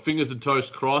 I've got fingers and toes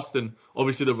crossed, and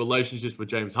obviously the relationships with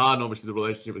James Harden, obviously the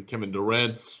relationship with Kevin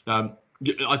Durant.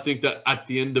 I think that at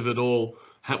the end of it all,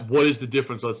 what is the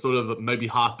difference? I sort of maybe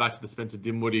hark back to the Spencer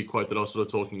Dinwiddie quote that I was sort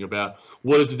of talking about.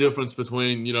 What is the difference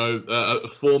between,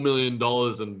 $4 million and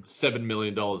 $7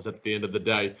 million at the end of the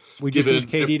day? We just need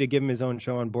KD to give him his own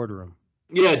show on Boardroom.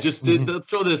 Yeah, I'm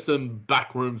sure there's some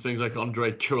backroom things like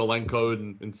Andrei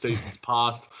Kirilenko in seasons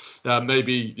past.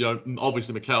 Maybe,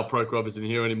 obviously Mikhail Prokhorov isn't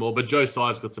here anymore, but Joe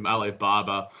Tsai's got some Ale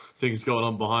Barber things going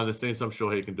on behind the scenes. So I'm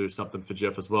sure he can do something for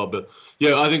Jeff as well. But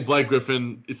yeah, I think Blake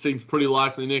Griffin, it seems pretty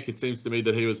likely, Nick. It seems to me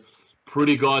that he was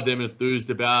pretty goddamn enthused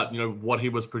about, what he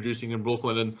was producing in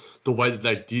Brooklyn and the way that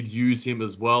they did use him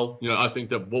as well. I think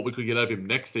that what we could get out of him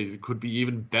next season could be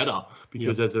even better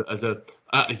because as a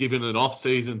given an off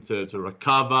season to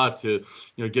recover, to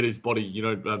get his body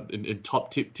in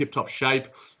tip top shape,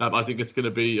 I think it's going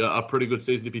to be a pretty good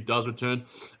season if he does return.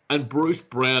 And Bruce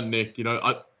Brown, Nick,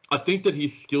 I think that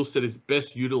his skill set is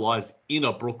best utilized in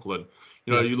a Brooklyn.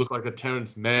 You look like a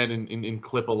Terrence Mann in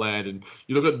Clipperland, and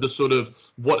you look at the sort of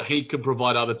what he can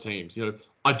provide other teams.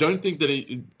 I don't think that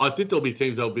I think there'll be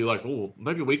teams that'll be like, oh,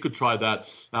 maybe we could try that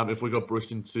if we got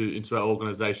Bruce into our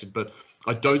organization. But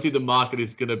I don't think the market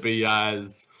is going to be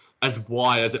as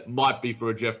wide as it might be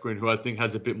for a Jeff Green, who I think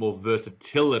has a bit more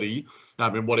versatility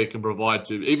in what he can provide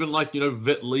to even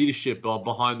vet leadership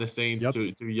behind the scenes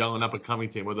to a young and up and coming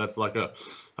team, whether that's like a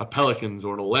Pelicans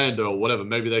or an Orlando or whatever.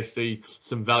 Maybe they see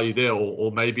some value there,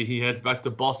 or maybe he heads back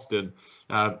to Boston.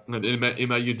 And Ime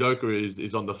Udoka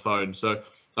is on the phone. So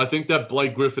I think that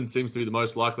Blake Griffin seems to be the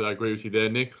most likely. I agree with you there,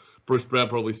 Nick. Bruce Brown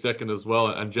probably second as well,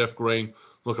 and Jeff Green.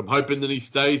 Look, I'm hoping that he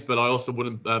stays, but I also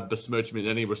wouldn't besmirch him in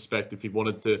any respect if he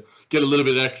wanted to get a little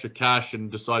bit of extra cash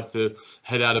and decide to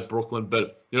head out of Brooklyn.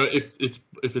 But if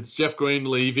it's Jeff Green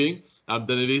leaving,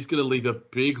 then it is going to leave a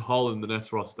big hole in the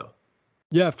Nets roster.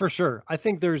 Yeah, for sure. I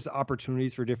think there's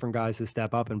opportunities for different guys to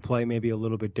step up and play maybe a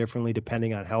little bit differently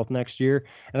depending on health next year.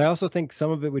 And I also think some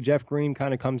of it with Jeff Green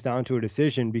kind of comes down to a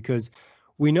decision because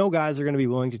we know guys are going to be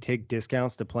willing to take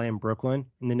discounts to play in Brooklyn,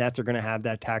 and the Nets are going to have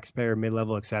that taxpayer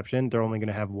mid-level exception. They're only going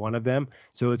to have one of them.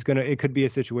 So it could be a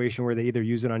situation where they either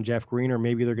use it on Jeff Green or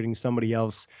maybe they're getting somebody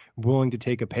else willing to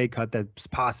take a pay cut that's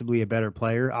possibly a better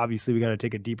player. Obviously, we got to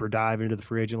take a deeper dive into the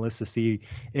free agent list to see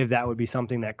if that would be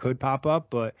something that could pop up.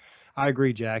 But I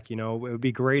agree, Jack. It would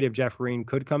be great if Jeff Green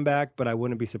could come back, but I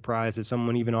wouldn't be surprised if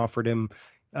someone even offered him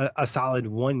a solid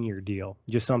 1-year deal,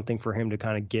 just something for him to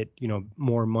kind of get,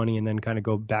 more money and then kind of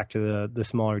go back to the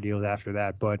smaller deals after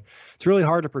that. But it's really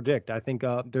hard to predict. I think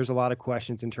there's a lot of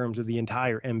questions in terms of the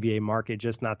entire NBA market,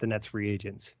 just not the Nets free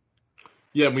agents.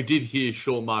 Yeah, and we did hear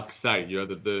Sean Marks say,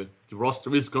 that the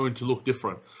roster is going to look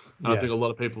different. And I think a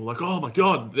lot of people are like, oh my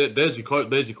God, there's your quote,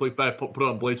 there's your clickbait, put it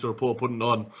on Bleacher Report, put it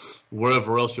on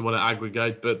wherever else you want to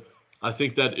aggregate. But I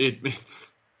think that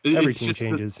everything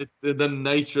changes. It's the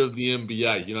nature of the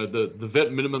NBA. The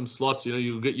vet minimum slots.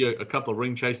 You'll get a couple of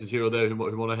ring chasers here or there who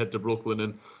want to head to Brooklyn,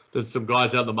 and there's some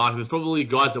guys out in the market. There's probably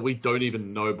guys that we don't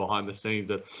even know behind the scenes.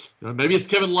 That maybe it's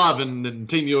Kevin Love and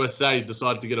Team USA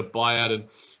decided to get a buyout,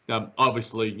 and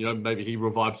obviously maybe he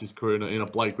revives his career in a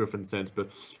Blake Griffin sense. But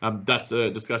that's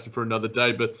a discussion for another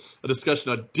day. But a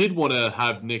discussion I did want to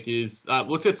have, Nick, is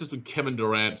let's get to some Kevin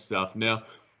Durant stuff now.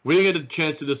 We didn't get a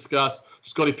chance to discuss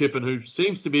Scottie Pippen, who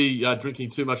seems to be drinking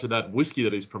too much of that whiskey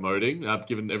that he's promoting,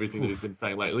 given everything that he's been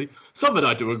saying lately. Some of it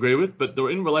I do agree with, but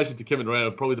in relation to Kevin Durant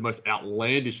are probably the most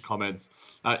outlandish comments.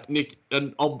 Nick,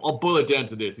 and I'll boil it down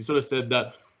to this. He sort of said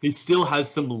that he still has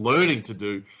some learning to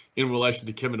do in relation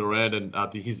to Kevin Durant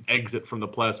and his exit from the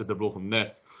playoffs with the Brooklyn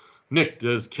Nets. Nick,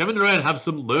 does Kevin Durant have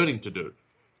some learning to do?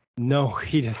 No,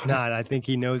 he does not. I think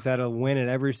he knows how to win at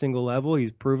every single level.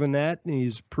 He's proven that. And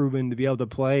he's proven to be able to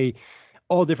play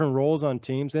all different roles on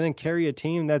teams and then carry a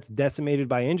team that's decimated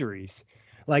by injuries.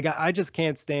 Like, I just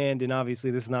can't stand, and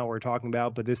obviously this is not what we're talking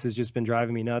about, but this has just been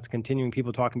driving me nuts, continuing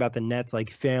people talking about the Nets,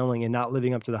 like, failing and not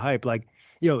living up to the hype. Like,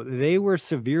 they were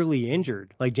severely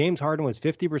injured. Like, James Harden was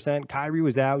 50%, Kyrie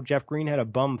was out, Jeff Green had a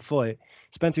bum foot,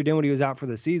 Spencer Dinwiddie was out for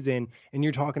the season, and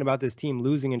you're talking about this team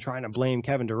losing and trying to blame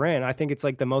Kevin Durant. I think it's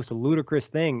like the most ludicrous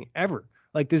thing ever.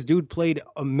 Like, this dude played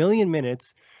 1 million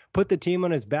minutes, put the team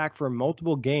on his back for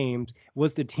multiple games,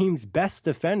 was the team's best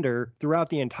defender throughout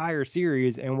the entire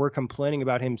series, and we're complaining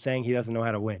about him saying he doesn't know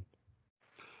how to win.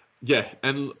 Yeah,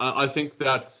 and I think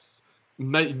that's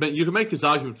you can make this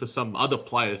argument for some other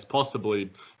players,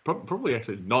 possibly, probably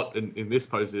actually not in this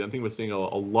position. I think we're seeing a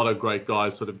lot of great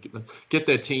guys sort of get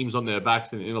their teams on their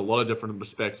backs in a lot of different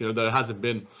respects. There hasn't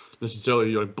been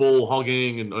necessarily ball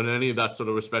hogging and any of that sort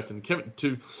of respect. And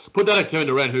to put that at Kevin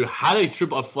Durant, who had a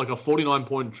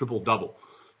 49-point triple-double,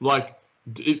 like,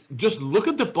 just look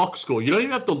at the box score. You don't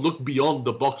even have to look beyond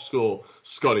the box score,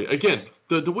 Scotty. Again,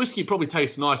 the whiskey probably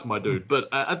tastes nice, my dude, but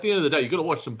at the end of the day, you've got to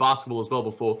watch some basketball as well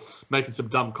before making some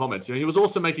dumb comments. He was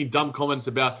also making dumb comments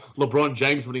about LeBron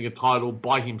James winning a title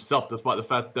by himself, despite the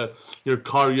fact that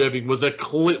Kyrie Irving was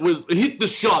hit the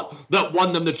shot that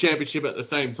won them the championship at the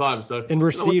same time. So and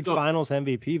received Finals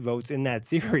MVP votes in that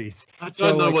series. I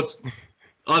don't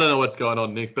know what's going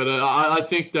on, Nick, but I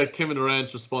think that Kevin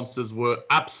Durant's responses were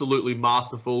absolutely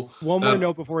masterful. One more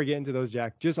note before we get into those,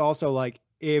 Jack. Just also, like,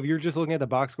 if you're just looking at the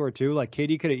box score too, like,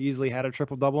 KD could have easily had a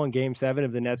triple-double in Game 7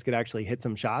 if the Nets could actually hit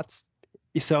some shots.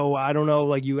 So I don't know,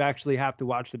 like you actually have to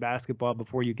watch the basketball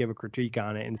before you give a critique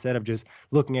on it instead of just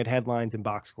looking at headlines and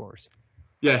box scores.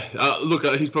 Yeah, look,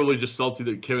 he's probably just salty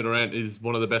that Kevin Durant is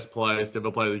one of the best players to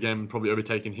ever play the game and probably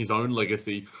overtaken his own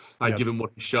legacy, given what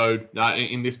he showed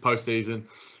in this postseason.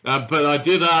 But I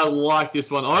did like this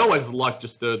one. I always like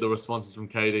just the responses from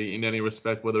KD in any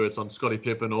respect, whether it's on Scottie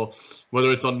Pippen or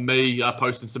whether it's on me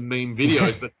posting some meme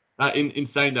videos. But in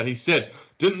saying that, he said,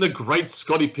 didn't the great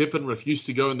Scottie Pippen refuse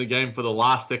to go in the game for the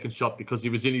last second shot because he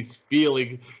was in his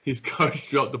feeling his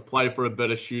coach dropped to play for a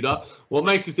better shooter? What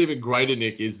makes this even greater,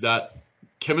 Nick, is that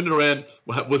Kevin Durant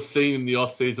was seen in the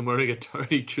offseason wearing a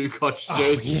Tony Kukoc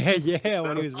jersey.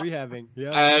 When he was rehabbing.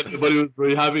 Yeah. And when he was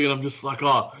rehabbing, and I'm just like,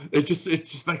 it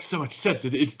just makes so much sense.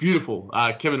 It's beautiful.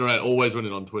 Kevin Durant always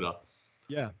winning on Twitter.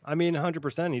 Yeah, I mean,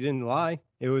 100%. He didn't lie.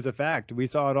 It was a fact. We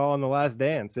saw it all in The Last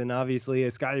Dance. And obviously,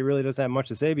 Scottie really doesn't have much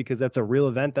to say because that's a real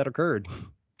event that occurred.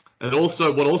 And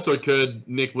also, what also occurred,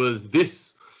 Nick, was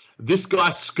this. This guy,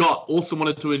 Scott, also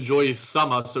wanted to enjoy his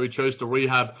summer, so he chose to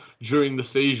rehab during the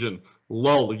season.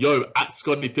 Lol, yo, at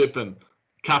Scottie Pippen,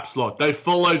 caps lock. They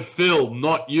followed Phil,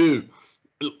 not you.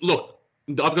 Look,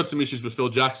 I've got some issues with Phil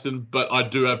Jackson, but I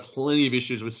do have plenty of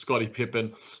issues with Scottie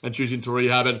Pippen and choosing to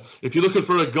rehab. And if you're looking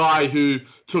for a guy who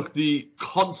took the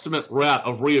consummate route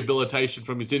of rehabilitation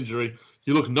from his injury,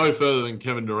 you look no further than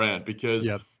Kevin Durant, because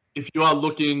if you are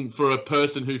looking for a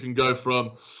person who can go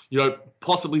from,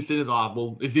 possibly seen as,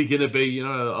 is he going to be,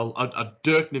 a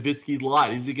Dirk Nowitzki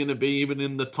light? Is he going to be even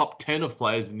in the top 10 of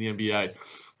players in the NBA?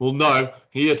 Well, no,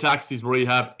 he attacks his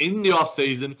rehab in the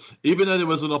offseason, even though there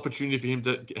was an opportunity for him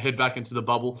to head back into the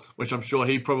bubble, which I'm sure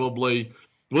he probably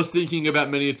was thinking about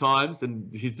many times,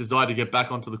 and his desire to get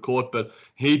back onto the court. But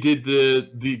he did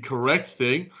the correct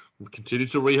thing,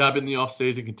 continued to rehab in the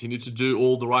offseason, continued to do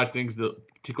all the right things, that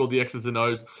tick all the X's and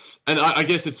O's. And I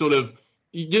guess it's sort of,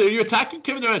 you're attacking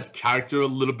Kevin Durant's character a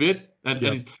little bit.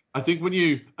 And I think when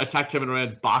you attack Kevin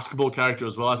Durant's basketball character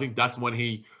as well, I think that's when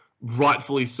he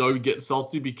rightfully so gets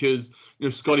salty, because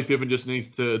Scottie Pippen just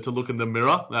needs to look in the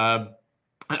mirror.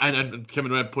 And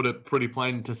Kevin Durant put it pretty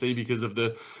plain to see, because of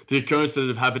the occurrences that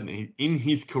have happened in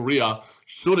his career,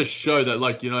 sort of show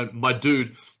that, my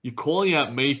dude, you're calling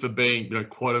out me for being,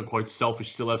 quote unquote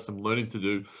selfish, still have some learning to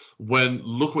do, when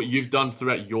look what you've done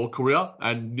throughout your career,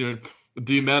 and,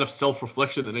 the amount of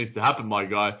self-reflection that needs to happen, my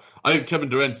guy. I think Kevin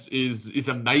Durant is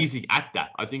amazing at that.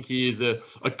 I think he is a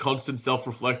constant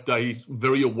self-reflector. He's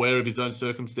very aware of his own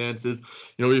circumstances.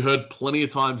 We heard plenty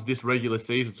of times this regular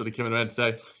season sort of Kevin Durant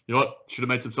say, you know what, should have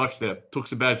made some shots there, took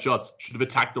some bad shots, should have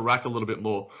attacked the rack a little bit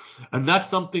more. And that's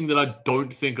something that I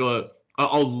don't think a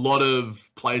lot of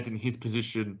players in his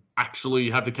position actually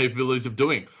have the capabilities of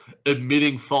doing.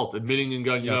 Admitting fault, admitting and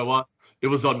going, you know what, it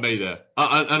was on me there.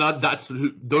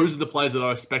 Those are the players that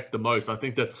I respect the most. I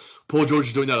think that Paul George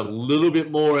is doing that a little bit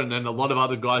more, and a lot of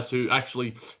other guys who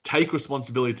actually take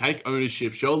responsibility, take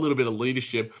ownership, show a little bit of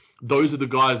leadership. Those are the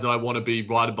guys that I want to be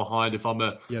riding behind if I'm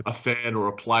a fan or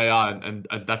a player, and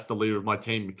that's the leader of my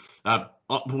team.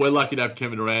 We're lucky to have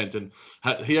Kevin Durant, and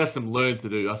he has some learning to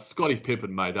do. Scottie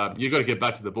Pippen, mate, you got to get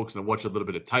back to the books and watch a little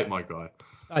bit of tape, my guy.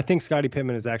 I think Scottie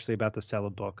Pippen is actually about to sell a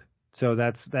book. So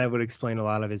that would explain a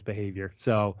lot of his behavior.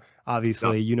 So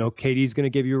obviously, KD's going to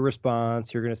give you a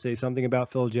response. You're going to say something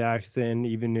about Phil Jackson,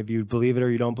 even if you believe it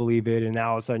or you don't believe it. And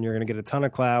now all of a sudden you're going to get a ton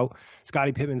of clout.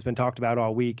 Scottie Pippen's been talked about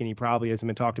all week, and he probably hasn't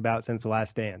been talked about since The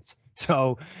Last Dance.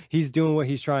 So he's doing what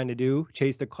he's trying to do,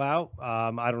 chase the clout.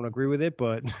 I don't agree with it,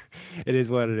 but it is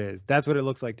what it is. That's what it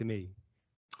looks like to me.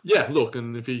 Yeah, look,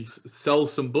 and if he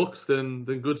sells some books, then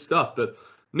good stuff. But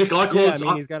Nick,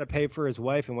 he's got to pay for his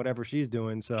wife and whatever she's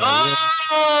doing. So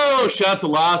shout out to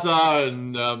Laza,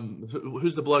 and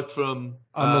who's the bloke from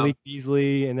Malik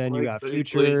Beasley, and then you got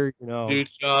Future.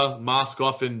 Future, mask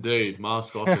off indeed.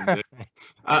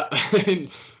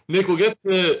 Nick, we'll get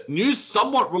to news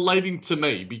somewhat relating to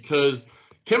me, because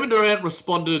Kevin Durant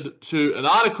responded to an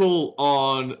article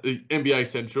on NBA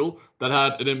Central that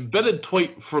had an embedded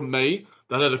tweet from me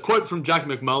that had a quote from Jack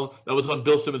McMullen that was on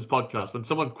Bill Simmons' podcast. When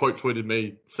someone quote tweeted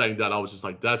me saying that, I was just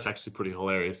like, that's actually pretty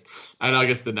hilarious. And I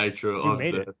guess the nature of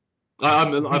it.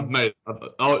 I've made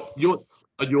it. You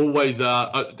always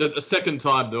a second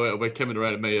time where Kevin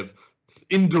Durant and me have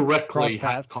indirectly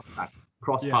had contact,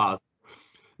 cross paths.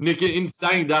 Nick, in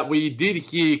saying that, we did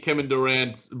hear Kevin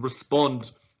Durant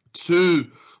respond to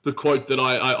the quote that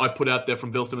I put out there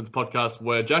from Bill Simmons' podcast,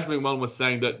 where Jack McMullen was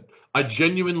saying that I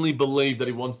genuinely believe that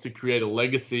he wants to create a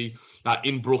legacy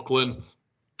in Brooklyn.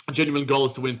 A genuine goal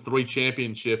is to win 3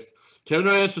 championships. Kevin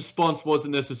Durant's response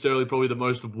wasn't necessarily probably the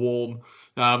most warm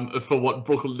for what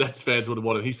Brooklyn Nets fans would have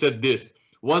wanted. He said this: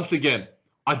 once again,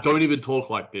 I don't even talk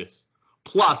like this.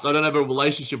 Plus, I don't have a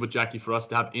relationship with Jackie for us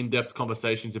to have in-depth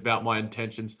conversations about my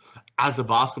intentions as a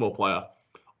basketball player.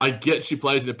 I get she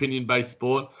plays an opinion-based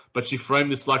sport, but she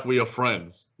framed this like we are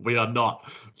friends. We are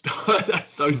not.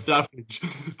 That's so savage.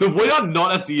 The "we are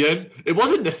not" at the end, it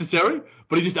wasn't necessary,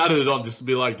 but he just added it on just to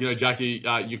be like, Jackie,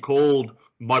 you called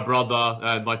my brother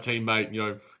and my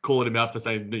teammate, calling him out for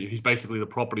saying he's basically the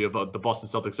property of the Boston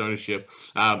Celtics ownership.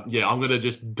 I'm going to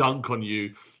just dunk on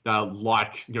you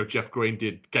like, Jeff Green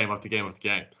did game after game after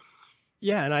game.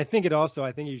 Yeah, and I think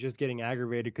he's just getting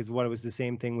aggravated because it was the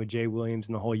same thing with Jay Williams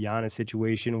and the whole Giannis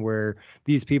situation where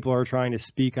these people are trying to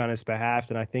speak on his behalf,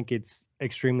 and I think it's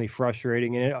extremely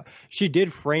frustrating. And she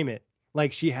did frame it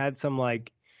like she had some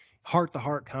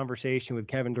heart-to-heart conversation with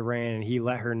Kevin Durant, and he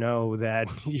let her know that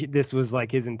this was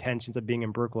like his intentions of being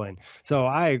in Brooklyn. So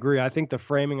I agree. I think the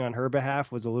framing on her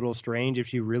behalf was a little strange if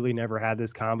she really never had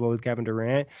this combo with Kevin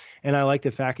Durant. And I like the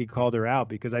fact he called her out,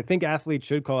 because I think athletes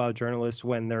should call out journalists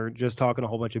when they're just talking a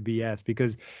whole bunch of BS,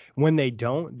 because when they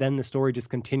don't, then the story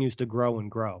just continues to grow and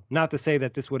grow. Not to say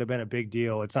that this would have been a big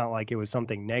deal. It's not like it was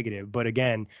something negative, but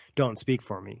again, don't speak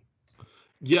for me.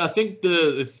 Yeah, I think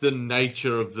it's the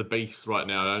nature of the beast right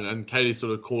now, and Katie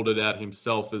sort of called it out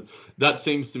himself. That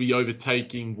seems to be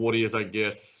overtaking what is, I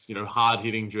guess,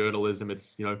 hard-hitting journalism.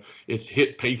 It's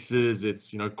hit pieces,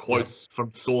 it's quotes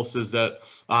from sources that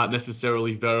aren't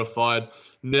necessarily verified.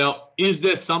 Now, is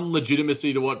there some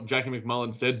legitimacy to what Jackie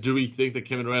MacMullan said? Do we think that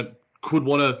Kevin Durant could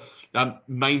want to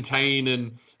maintain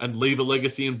and leave a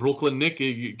legacy in Brooklyn, Nick?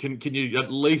 Can you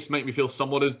at least make me feel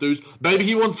somewhat enthused? Maybe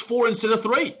he wants 4 instead of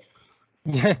 3.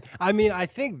 I mean, I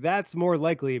think that's more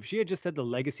likely. If she had just said the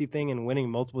legacy thing and winning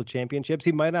multiple championships,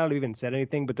 he might not have even said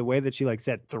anything. But the way that she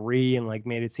said 3 and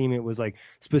made it seem it was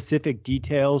specific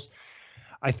details,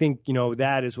 I think,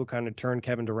 that is what kind of turned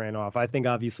Kevin Durant off. I think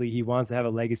obviously he wants to have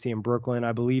a legacy in Brooklyn.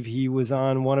 I believe he was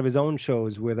on one of his own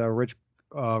shows with Rich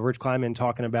Kleiman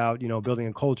talking about, building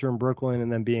a culture in Brooklyn and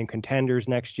then being contenders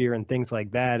next year and things like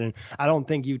that. And I don't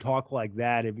think you talk like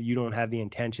that if you don't have the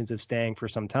intentions of staying for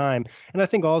some time. And I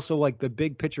think also the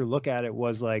big picture look at it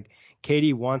was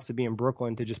KD wants to be in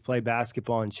Brooklyn to just play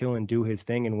basketball and chill and do his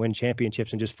thing and win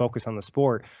championships and just focus on the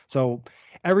sport. So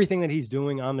everything that he's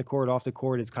doing on the court, off the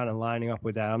court is kind of lining up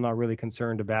with that. I'm not really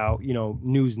concerned about,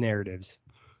 news narratives.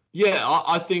 Yeah,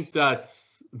 I think that's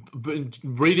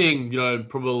reading,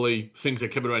 probably things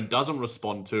that Kevin Durant doesn't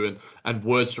respond to and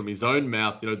words from his own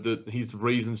mouth, his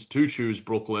reasons to choose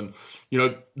Brooklyn,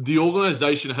 the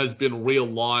organization has been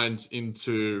realigned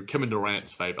into Kevin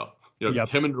Durant's favor. Yep.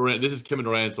 Kevin Durant. This is Kevin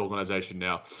Durant's organization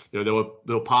now. There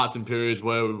were parts and periods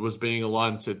where it was being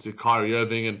aligned to Kyrie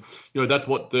Irving, and that's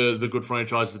what the good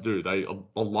franchises do. They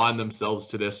align themselves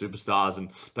to their superstars and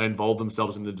they involve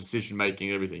themselves in the decision making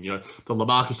and everything. The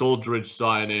LaMarcus Aldridge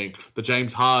signing, the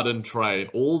James Harden trade,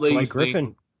 all these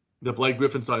things. The Blake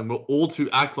Griffin signing were all to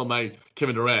acclimate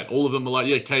Kevin Durant. All of them were like,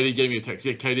 yeah, KD gave me a text.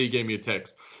 Yeah, KD gave me a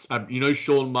text.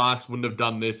 Sean Marks wouldn't have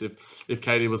done this if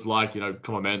KD was like,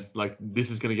 come on, man, this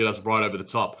is going to get us right over the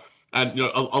top. And,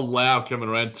 allow Kevin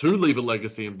Durant to leave a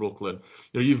legacy in Brooklyn.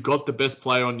 You've got the best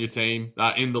player on your team,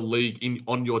 in the league,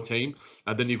 on your team.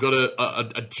 And then you've got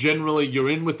a generally, you're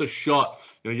in with a shot.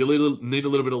 You need a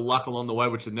little bit of luck along the way,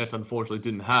 which the Nets unfortunately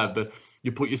didn't have. But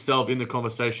you put yourself in the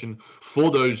conversation for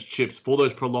those chips, for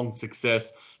those prolonged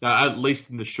success, at least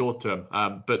in the short term.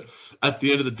 But at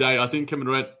the end of the day, I think Kevin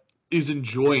Durant is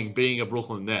enjoying being a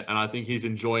Brooklyn Net. And I think he's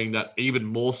enjoying that even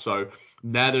more so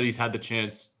now that he's had the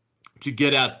chance to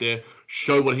get out there,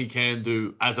 show what he can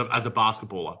do as a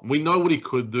basketballer. We know what he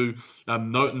could do.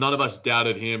 None of us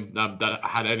doubted him that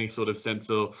had any sort of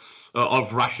sense of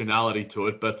rationality to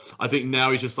it. But I think now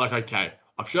he's just like, okay,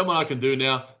 I've shown what I can do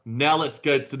now. Now let's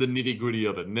get to the nitty gritty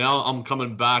of it. Now I'm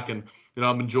coming back and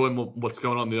I'm enjoying what's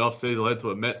going on in the offseason. I'll head to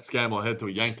a Mets game. I'll head to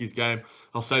a Yankees game.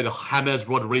 I'll say the James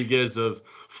Rodriguez of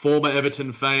former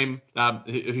Everton fame. I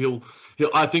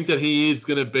think that he is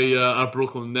going to be a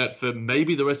Brooklyn Net for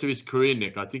maybe the rest of his career,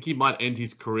 Nick. I think he might end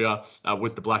his career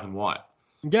with the black and white.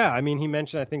 Yeah, I mean, he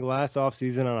mentioned, I think, last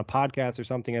offseason on a podcast or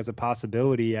something as a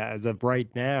possibility as of right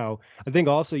now. I think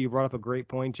also you brought up a great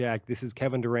point, Jack. This is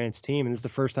Kevin Durant's team, and this is the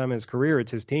first time in his career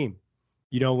it's his team.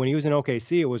 When he was in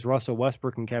OKC, it was Russell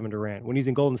Westbrook and Kevin Durant. When he's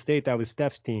in Golden State, that was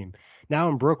Steph's team. Now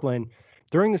in Brooklyn,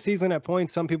 during the season at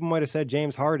points, some people might have said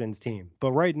James Harden's team.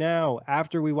 But right now,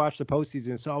 after we watched the postseason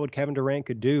and saw what Kevin Durant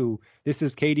could do, this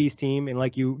is KD's team. And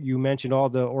like you mentioned, all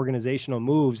the organizational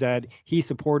moves that he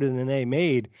supported and they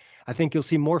made, I think you'll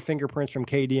see more fingerprints from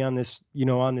KD on this,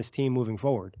 on this team moving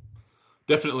forward.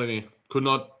 Definitely. Could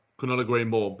not agree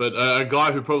more. But a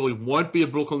guy who probably won't be a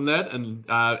Brooklyn Net and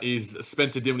is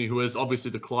Spencer Dinwiddie, who has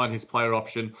obviously declined his player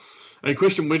option And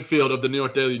Christian Whitfield of the New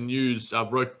York Daily News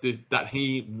wrote that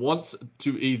he wants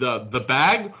to either the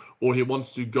bag or he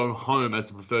wants to go home as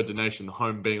the preferred donation, the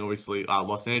home being obviously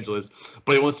Los Angeles,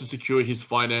 but he wants to secure his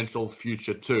financial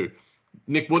future too.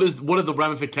 Nick, what are the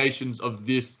ramifications of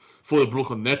this for the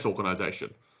Brooklyn Nets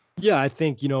organization? Yeah, I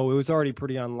think, it was already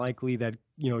pretty unlikely that,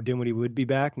 Dinwiddie would be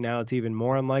back. Now it's even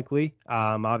more unlikely.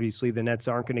 Obviously, the Nets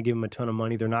aren't going to give him a ton of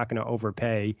money. They're not going to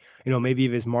overpay. Maybe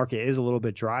if his market is a little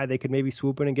bit dry, they could maybe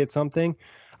swoop in and get something.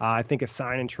 I think a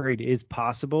sign and trade is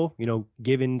possible.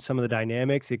 Given some of the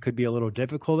dynamics, it could be a little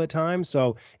difficult at times.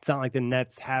 So it's not like the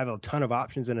Nets have a ton of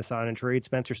options in a sign and trade.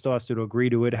 Spencer still has to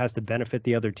agree to it. It has to benefit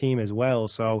the other team as well.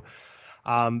 So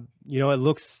it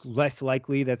looks less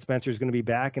likely that Spencer's going to be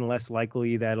back and less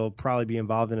likely that he'll probably be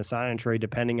involved in a sign and trade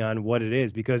depending on what it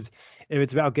is. Because if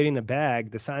it's about getting the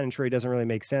bag, the sign and trade doesn't really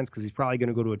make sense because he's probably going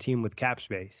to go to a team with cap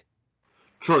space.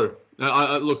 True.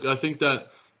 I think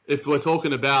that if we're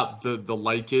talking about the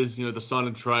Lakers, the sign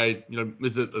and trade,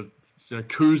 is it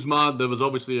Kuzma? There was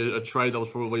obviously a trade that was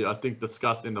probably, I think,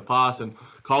 discussed in the past, and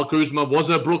Kyle Kuzma was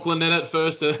a Brooklyn Net at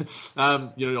first.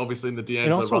 Obviously in the D'Angelo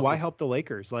and also, Russell. why help the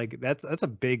Lakers? Like that's a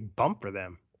big bump for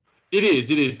them. It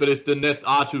is. But if the Nets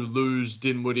are to lose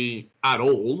Dinwiddie at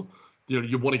all,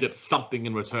 you want to get something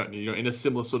in return. In a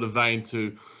similar sort of vein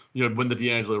to when the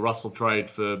D'Angelo Russell trade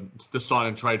for the sign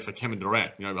and trade for Kevin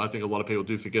Durant. I think a lot of people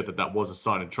do forget that was a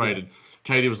sign and trade. And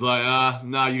Katie was like,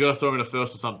 no, you got to throw in a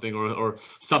first or something or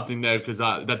something there because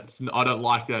I don't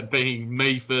like that being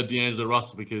me for D'Angelo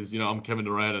Russell because, I'm Kevin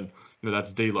Durant and,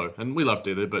 that's D'Lo. And we love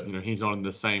D'Lo, but, he's not in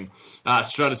the same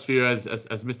stratosphere as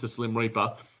Mr. Slim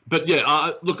Reaper. But,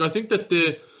 yeah, look, I think that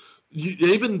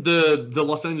even the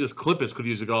Los Angeles Clippers could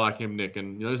use a guy like him, Nick.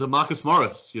 And, there's a Marcus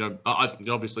Morris.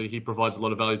 Obviously he provides a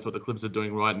lot of value to what the Clippers are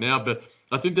doing right now. But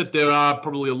I think that there are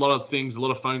probably a lot of things, a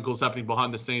lot of phone calls happening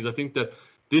behind the scenes. I think that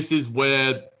this is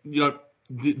where,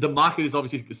 the market is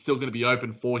obviously still going to be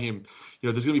open for him.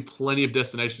 There's going to be plenty of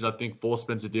destinations, I think, for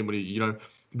Spencer Dinwiddie.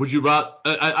 Would you rather,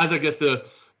 as I guess,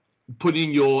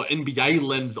 putting your NBA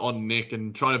lens on, Nick,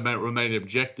 and trying to remain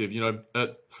objective,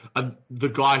 the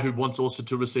guy who wants also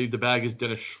to receive the bag is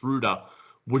Dennis Schroeder.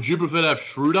 Would you prefer to have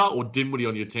Schroeder or Dinwiddie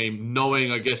on your team,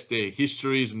 knowing, I guess, their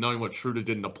histories and knowing what Schroeder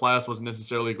did in the playoffs wasn't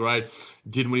necessarily great?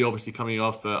 Dinwiddie obviously coming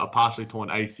off a partially torn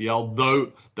ACL,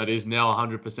 though that is now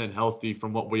 100% healthy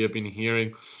from what we have been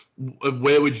hearing.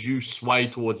 Where would you sway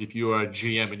towards if you were a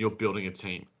GM and you're building a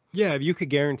team? Yeah, if you could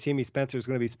guarantee me Spencer's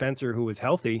going to be Spencer who was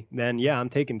healthy, then yeah, I'm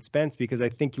taking Spence because I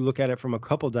think you look at it from a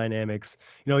couple dynamics.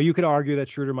 You could argue that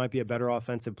Schroeder might be a better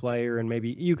offensive player, and maybe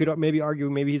you could argue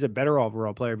maybe he's a better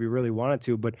overall player if you really wanted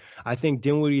to. But I think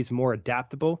Dinwiddie is more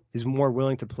adaptable, is more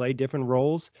willing to play different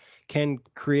roles, can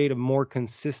create a more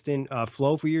consistent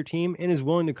flow for your team, and is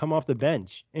willing to come off the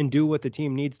bench and do what the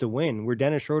team needs to win. Where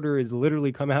Dennis Schroeder has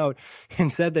literally come out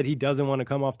and said that he doesn't want to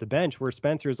come off the bench, where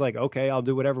Spencer is like, okay, I'll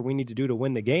do whatever we need to do to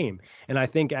win the game. And I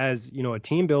think as, a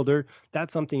team builder,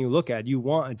 that's something you look at. You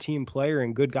want a team player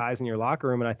and good guys in your locker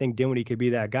room, and I think Dinwiddie could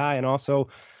be that guy. And also,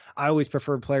 I always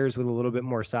prefer players with a little bit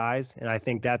more size, and I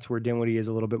think that's where Dinwiddie is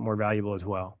a little bit more valuable as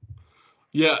well.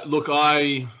 Yeah, look,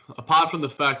 apart from the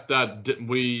fact that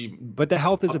But the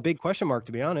health is a big question mark,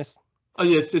 to be honest.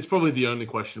 Yeah, it's probably the only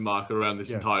question mark around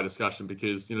this entire discussion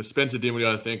because, Spencer Dinwiddie,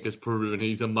 I think, has proven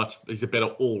he's a better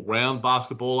all-round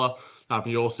basketballer.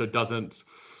 He also doesn't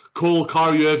call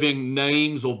Kyrie Irving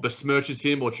names or besmirches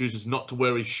him or chooses not to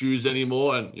wear his shoes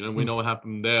anymore. And, we know what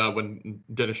happened there when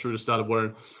Dennis Schroeder started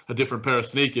wearing a different pair of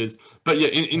sneakers. But, yeah,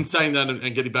 in saying that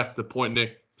and getting back to the point,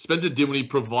 Nick, Spencer Dinwiddie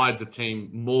provides a team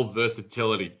more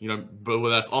versatility, but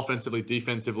whether that's offensively,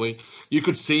 defensively. You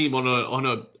could see him on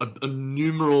a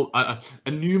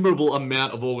innumerable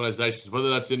amount of organizations,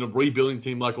 whether that's in a rebuilding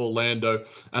team like Orlando,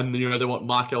 and they want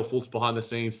Markelle Fultz behind the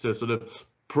scenes to sort of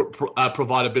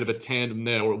provide a bit of a tandem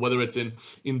there, or whether it's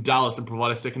in Dallas and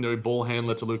provide a secondary ball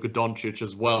handler to Luka Doncic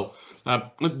as well.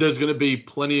 There's going to be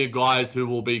plenty of guys who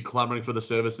will be clamoring for the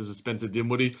services of Spencer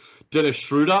Dinwiddie. Dennis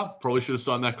Schroeder probably should have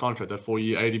signed that contract, that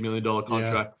 4-year, $80 million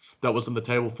contract that was on the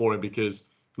table for him because,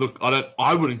 look,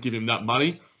 I wouldn't give him that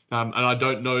money. And I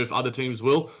don't know if other teams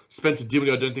will. Spencer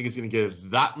Dinwiddie, I don't think he's going to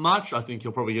get that much. I think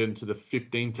he'll probably get into the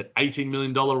 $15 to $18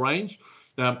 million range.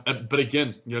 But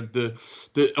again,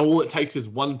 all it takes is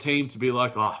one team to be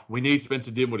like, we need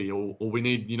Spencer Dinwiddie, or we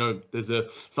need, there's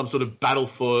some sort of battle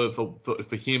for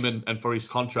him and for his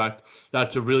contract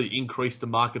to really increase the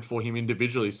market for him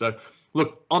individually. So,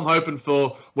 look, I'm hoping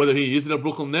for whether he isn't a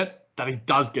Brooklyn Net, that he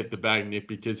does get the bag, Nick,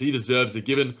 because he deserves it.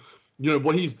 Given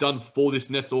what he's done for this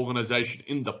Nets organization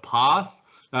in the past,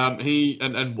 He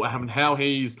and how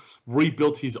he's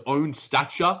rebuilt his own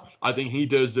stature. I think he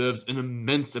deserves an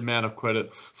immense amount of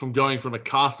credit from going from a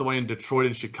castaway in Detroit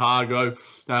and Chicago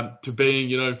to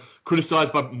being,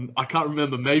 criticized by, I can't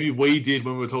remember, maybe we did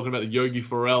when we were talking about the Yogi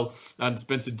Ferrell and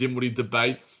Spencer Dinwiddie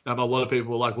debate. A lot of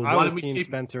people were like, well, why didn't we keep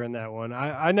Spencer in that one?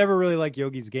 I never really liked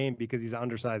Yogi's game because he's an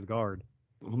undersized guard.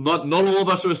 Not all of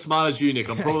us are as smart as you, Nick.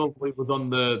 I probably was on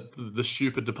the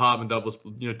stupid department that was,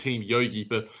 Team Yogi.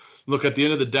 But look, at the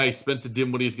end of the day, Spencer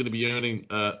Dinwiddie is going to be earning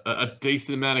a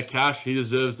decent amount of cash. He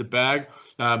deserves the bag,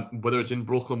 whether it's in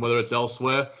Brooklyn, whether it's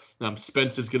elsewhere.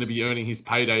 Spencer's going to be earning his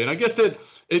payday. And I guess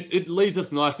it leads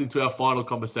us nicely to our final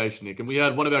conversation, Nick. And we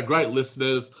had one of our great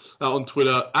listeners on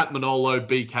Twitter,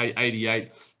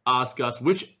 @ManoloBK88, ask us,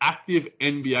 which active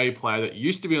NBA player that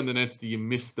used to be on the Nets do you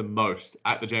miss the most?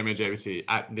 At the J-Man JVC,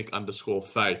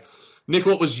 @Nick_Faye. Nick,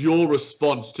 what was your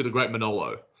response to the great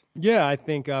Manolo? Yeah, I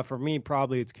think for me,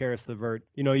 probably it's Karis LeVert.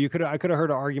 I could have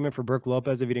heard an argument for Brook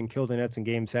Lopez if he didn't kill the Nets in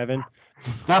Game 7.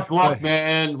 That block,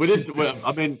 man. We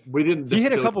didn't. He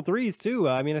hit a couple threes too.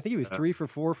 I think he was 3 for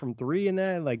 4 from 3 in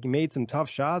that. Like, he made some tough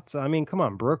shots. Come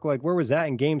on, Brook. Like, where was that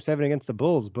in Game 7 against the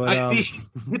Bulls? But he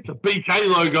hit the BK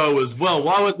logo as well.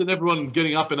 Why wasn't everyone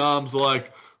getting up in arms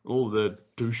like all the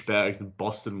douchebags in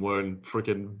Boston were in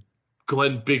freaking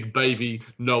Glenn Big Baby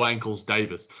No Ankles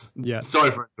Davis? Yeah.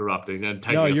 Sorry for interrupting. And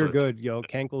no, you're good,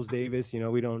 Cankles Davis.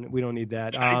 We don't need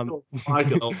that.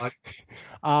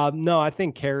 No, I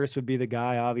think Karis would be the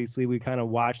guy. Obviously, we kind of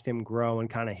watched him grow and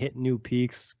kind of hit new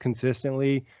peaks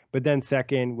consistently. But then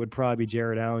second would probably be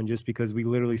Jared Allen, just because we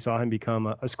literally saw him become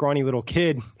a scrawny little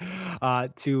kid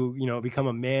to become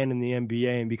a man in the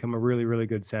NBA and become a really, really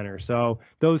good center. So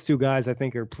those two guys, I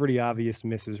think, are pretty obvious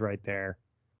misses right there.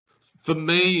 For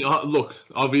me, look,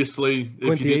 obviously,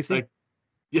 Quincy Acey?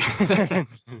 Yeah.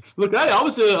 Look, hey, I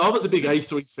was a big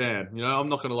A3 fan. I'm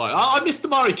not gonna lie. I missed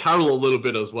Damari Carroll a little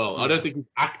bit as well. I don't think he's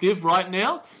active right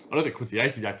now. I don't think Quincy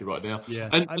Acey's active right now. Yeah.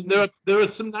 And there are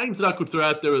some names that I could throw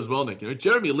out there as well, Nick.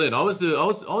 Jeremy Lin. I was in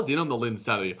on the Lin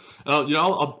Saturday.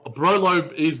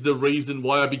 Brolo is the reason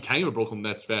why I became a Brooklyn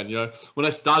Nets fan. When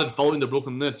I started following the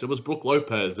Brooklyn Nets, it was Brook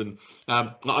Lopez, and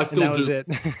I still do. And that was it.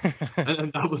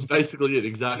 and that was basically it,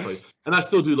 exactly. And I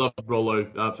still do love Brolo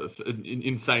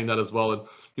in saying that as well. And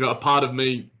a part of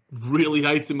me really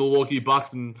hates the Milwaukee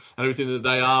Bucks and everything that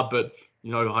they are, but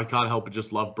I can't help but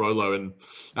just love Brolo. And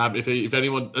if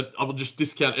anyone, I will just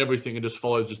discount everything and just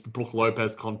follow just the Brook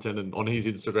Lopez content and on his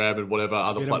Instagram and whatever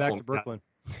other platforms. Back to Brooklyn.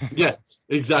 Yeah,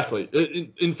 exactly.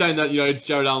 In saying that, it's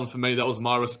Jared Allen for me. That was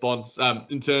my response.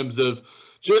 In terms of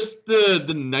just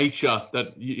the nature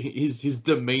that his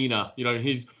demeanor,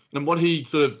 and what he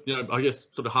sort of, I guess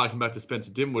sort of harking back to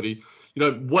Spencer Dinwiddie,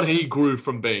 what he grew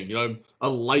from being, a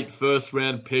late first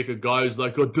round pick, a guy who's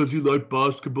like, oh, does he like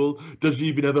basketball? Does he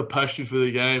even have a passion for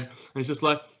the game? And it's just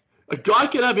like, a guy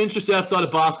can have interests outside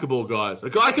of basketball, guys. A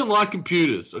guy can like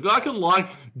computers. A guy can like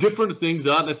different things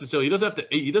that aren't necessarily. He doesn't have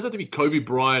to eat. He doesn't have to be Kobe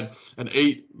Bryant and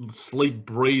eat, sleep,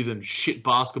 breathe, and shit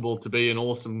basketball to be an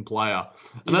awesome player.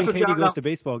 And that's what Katie goes to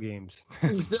baseball games.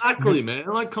 Exactly, man.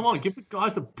 Like, come on, give the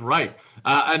guys a break.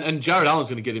 And Jared Allen's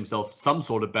going to get himself some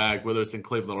sort of bag, whether it's in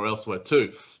Cleveland or elsewhere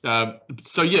too.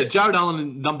 So yeah, Jared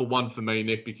Allen number one for me,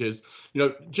 Nick, because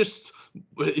just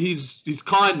his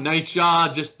kind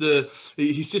nature,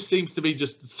 he just seems to be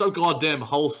just so goddamn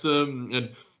wholesome,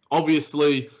 and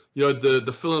obviously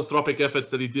the philanthropic efforts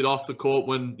that he did off the court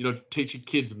when teaching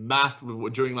kids math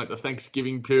during like the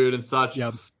Thanksgiving period and such.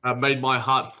 Yep. Made my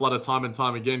heart flutter time and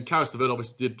time again. Karis LeVert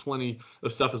obviously did plenty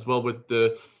of stuff as well with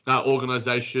the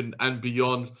organization and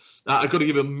beyond. I got to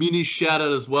give a mini shout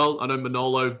out as well. I know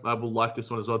Manolo will like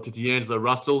this one as well, to D'Angelo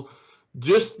Russell.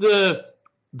 Just the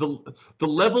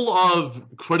level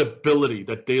of credibility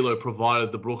that D'Lo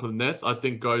provided the Brooklyn Nets, I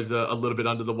think, goes a little bit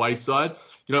under the wayside.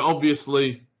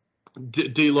 Obviously,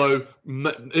 D'Lo,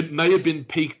 it may have been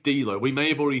peak D'Lo. We may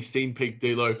have already seen peak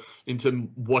D'Lo into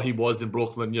what he was in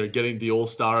Brooklyn, getting the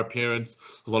All-Star appearance.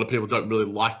 A lot of people don't really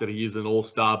like that he is an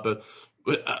All-Star, but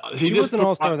he was an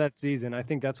All-Star that season. I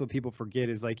think that's what people forget,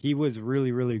 is like he was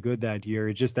really, really good that year.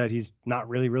 It's just that he's not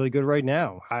really, really good right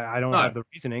now. I don't have the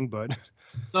reasoning, but...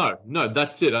 No,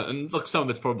 that's it. And look, some of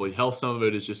it's probably health, some of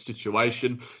it is just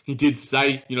situation. He did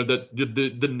say, that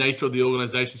the nature of the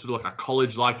organization, sort of like a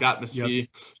college-like atmosphere,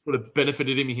 sort of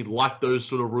benefited him. He liked those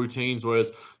sort of routines,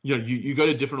 whereas, you go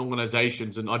to different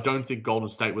organizations, and I don't think Golden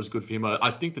State was good for him.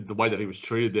 I think that the way that he was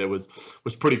treated there was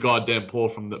pretty goddamn poor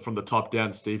from the top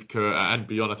down, Steve Kerr and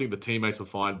beyond. I think the teammates were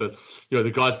fine, but,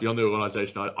 the guys beyond the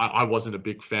organization, I wasn't a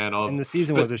big fan of. And the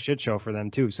season was a shit show for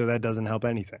them, too, so that doesn't help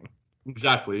anything.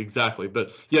 Exactly.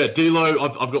 But yeah, D'Lo,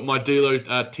 I've got my D'Lo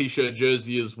t-shirt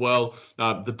jersey as well.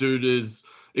 The dude is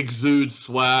exudes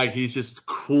swag. He's just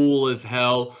cool as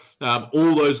hell.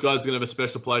 All those guys are going to have a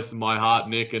special place in my heart,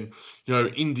 Nick. And,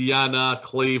 Indiana,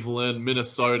 Cleveland,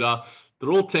 Minnesota,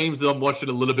 they're all teams that I'm watching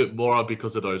a little bit more of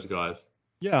because of those guys.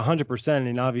 Yeah, 100%.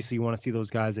 And obviously you want to see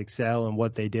those guys excel and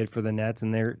what they did for the Nets.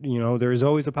 And there's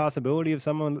always a possibility of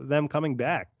some of them coming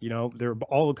back. They're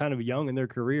all kind of young in their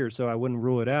career, so I wouldn't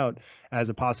rule it out as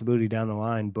a possibility down the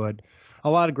line. But a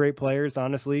lot of great players,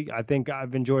 honestly. I think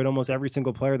I've enjoyed almost every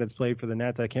single player that's played for the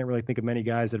Nets. I can't really think of many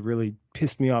guys that really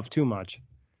pissed me off too much.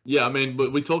 Yeah, I mean,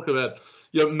 we talk about,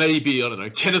 maybe, I don't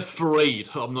know, Kenneth Faried.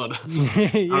 I'm not.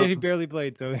 Yeah, he barely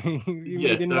played, so he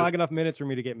didn't log enough minutes for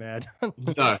me to get mad.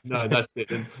 No, that's it.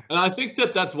 And I think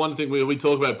that's one thing we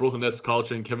talk about Brooklyn Nets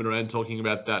culture, and Kevin Durant talking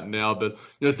about that now. But,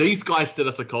 these guys set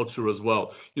us a culture as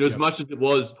well. As much as it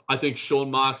was, I think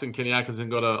Sean Marks and Kenny Atkinson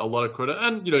got a lot of credit.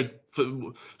 And,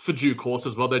 for due course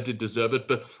as well, they did deserve it.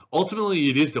 But ultimately,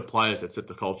 it is the players that set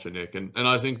the culture, Nick. And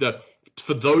I think that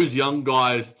for those young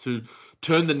guys to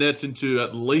turn the Nets into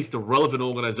at least a relevant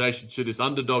organization to this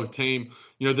underdog team,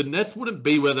 the Nets wouldn't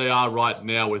be where they are right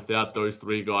now without those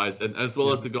three guys, and as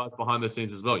well as the guys behind the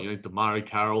scenes as well. DeMarre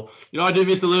Carroll. I do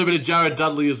miss a little bit of Jared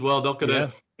Dudley as well. Not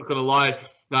gonna lie.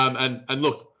 And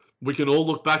look, we can all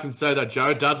look back and say that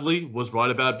Jared Dudley was right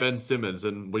about Ben Simmons,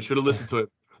 and we should have listened to him.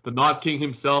 The Night King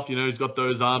himself, he's got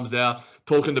those arms out,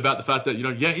 talking about the fact that,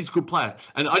 he's a good player.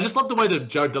 And I just love the way that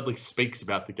Jared Dudley speaks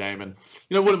about the game. And,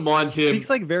 wouldn't mind him.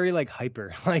 Speaks very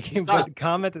hyper, but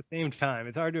calm at the same time.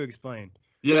 It's hard to explain.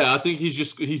 Yeah, I think he's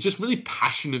just really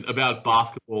passionate about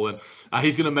basketball, and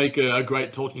he's going to make a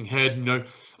great talking head.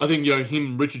 I think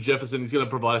him, Richard Jefferson, he's going to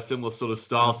provide a similar sort of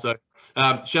style. So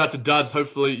shout out to Duds.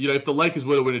 Hopefully, if the Lakers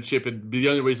were to win a chip, and the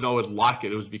only reason I would like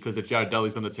it was because of Jared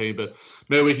Dudley's on the team. But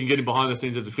maybe we can get him behind the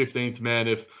scenes as a 15th man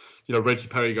if Reggie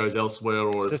Perry goes elsewhere,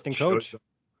 or assistant coach.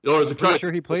 Or as a coach. I'm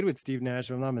sure he played with Steve Nash,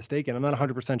 if I'm not mistaken. I'm not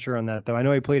 100% sure on that, though. I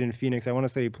know he played in Phoenix. I want to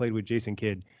say he played with Jason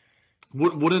Kidd.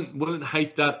 Wouldn't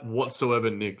hate that whatsoever,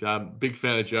 Nick. Big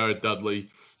fan of Jared Dudley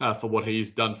for what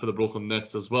he's done for the Brooklyn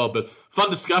Nets as well. But fun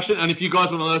discussion. And if you guys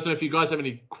want to let us know, if you guys have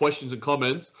any questions and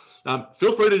comments,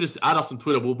 feel free to just add us on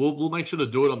Twitter. We'll make sure to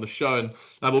do it on the show, and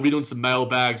we'll be doing some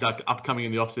mailbags upcoming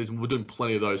in the off season. We're doing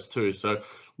plenty of those too. So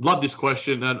love this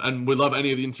question, and we love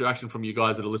any of the interaction from you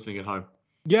guys that are listening at home.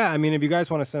 Yeah, I mean, if you guys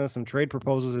want to send us some trade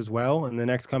proposals as well in the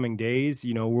next coming days,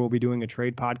 we'll be doing a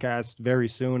trade podcast very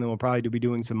soon, and we'll probably be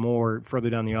doing some more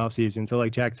further down the offseason. So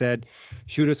like Jack said,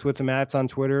 shoot us with some apps on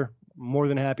Twitter. More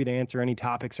than happy to answer any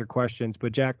topics or questions.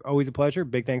 But Jack, always a pleasure.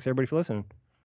 Big thanks, everybody, for listening.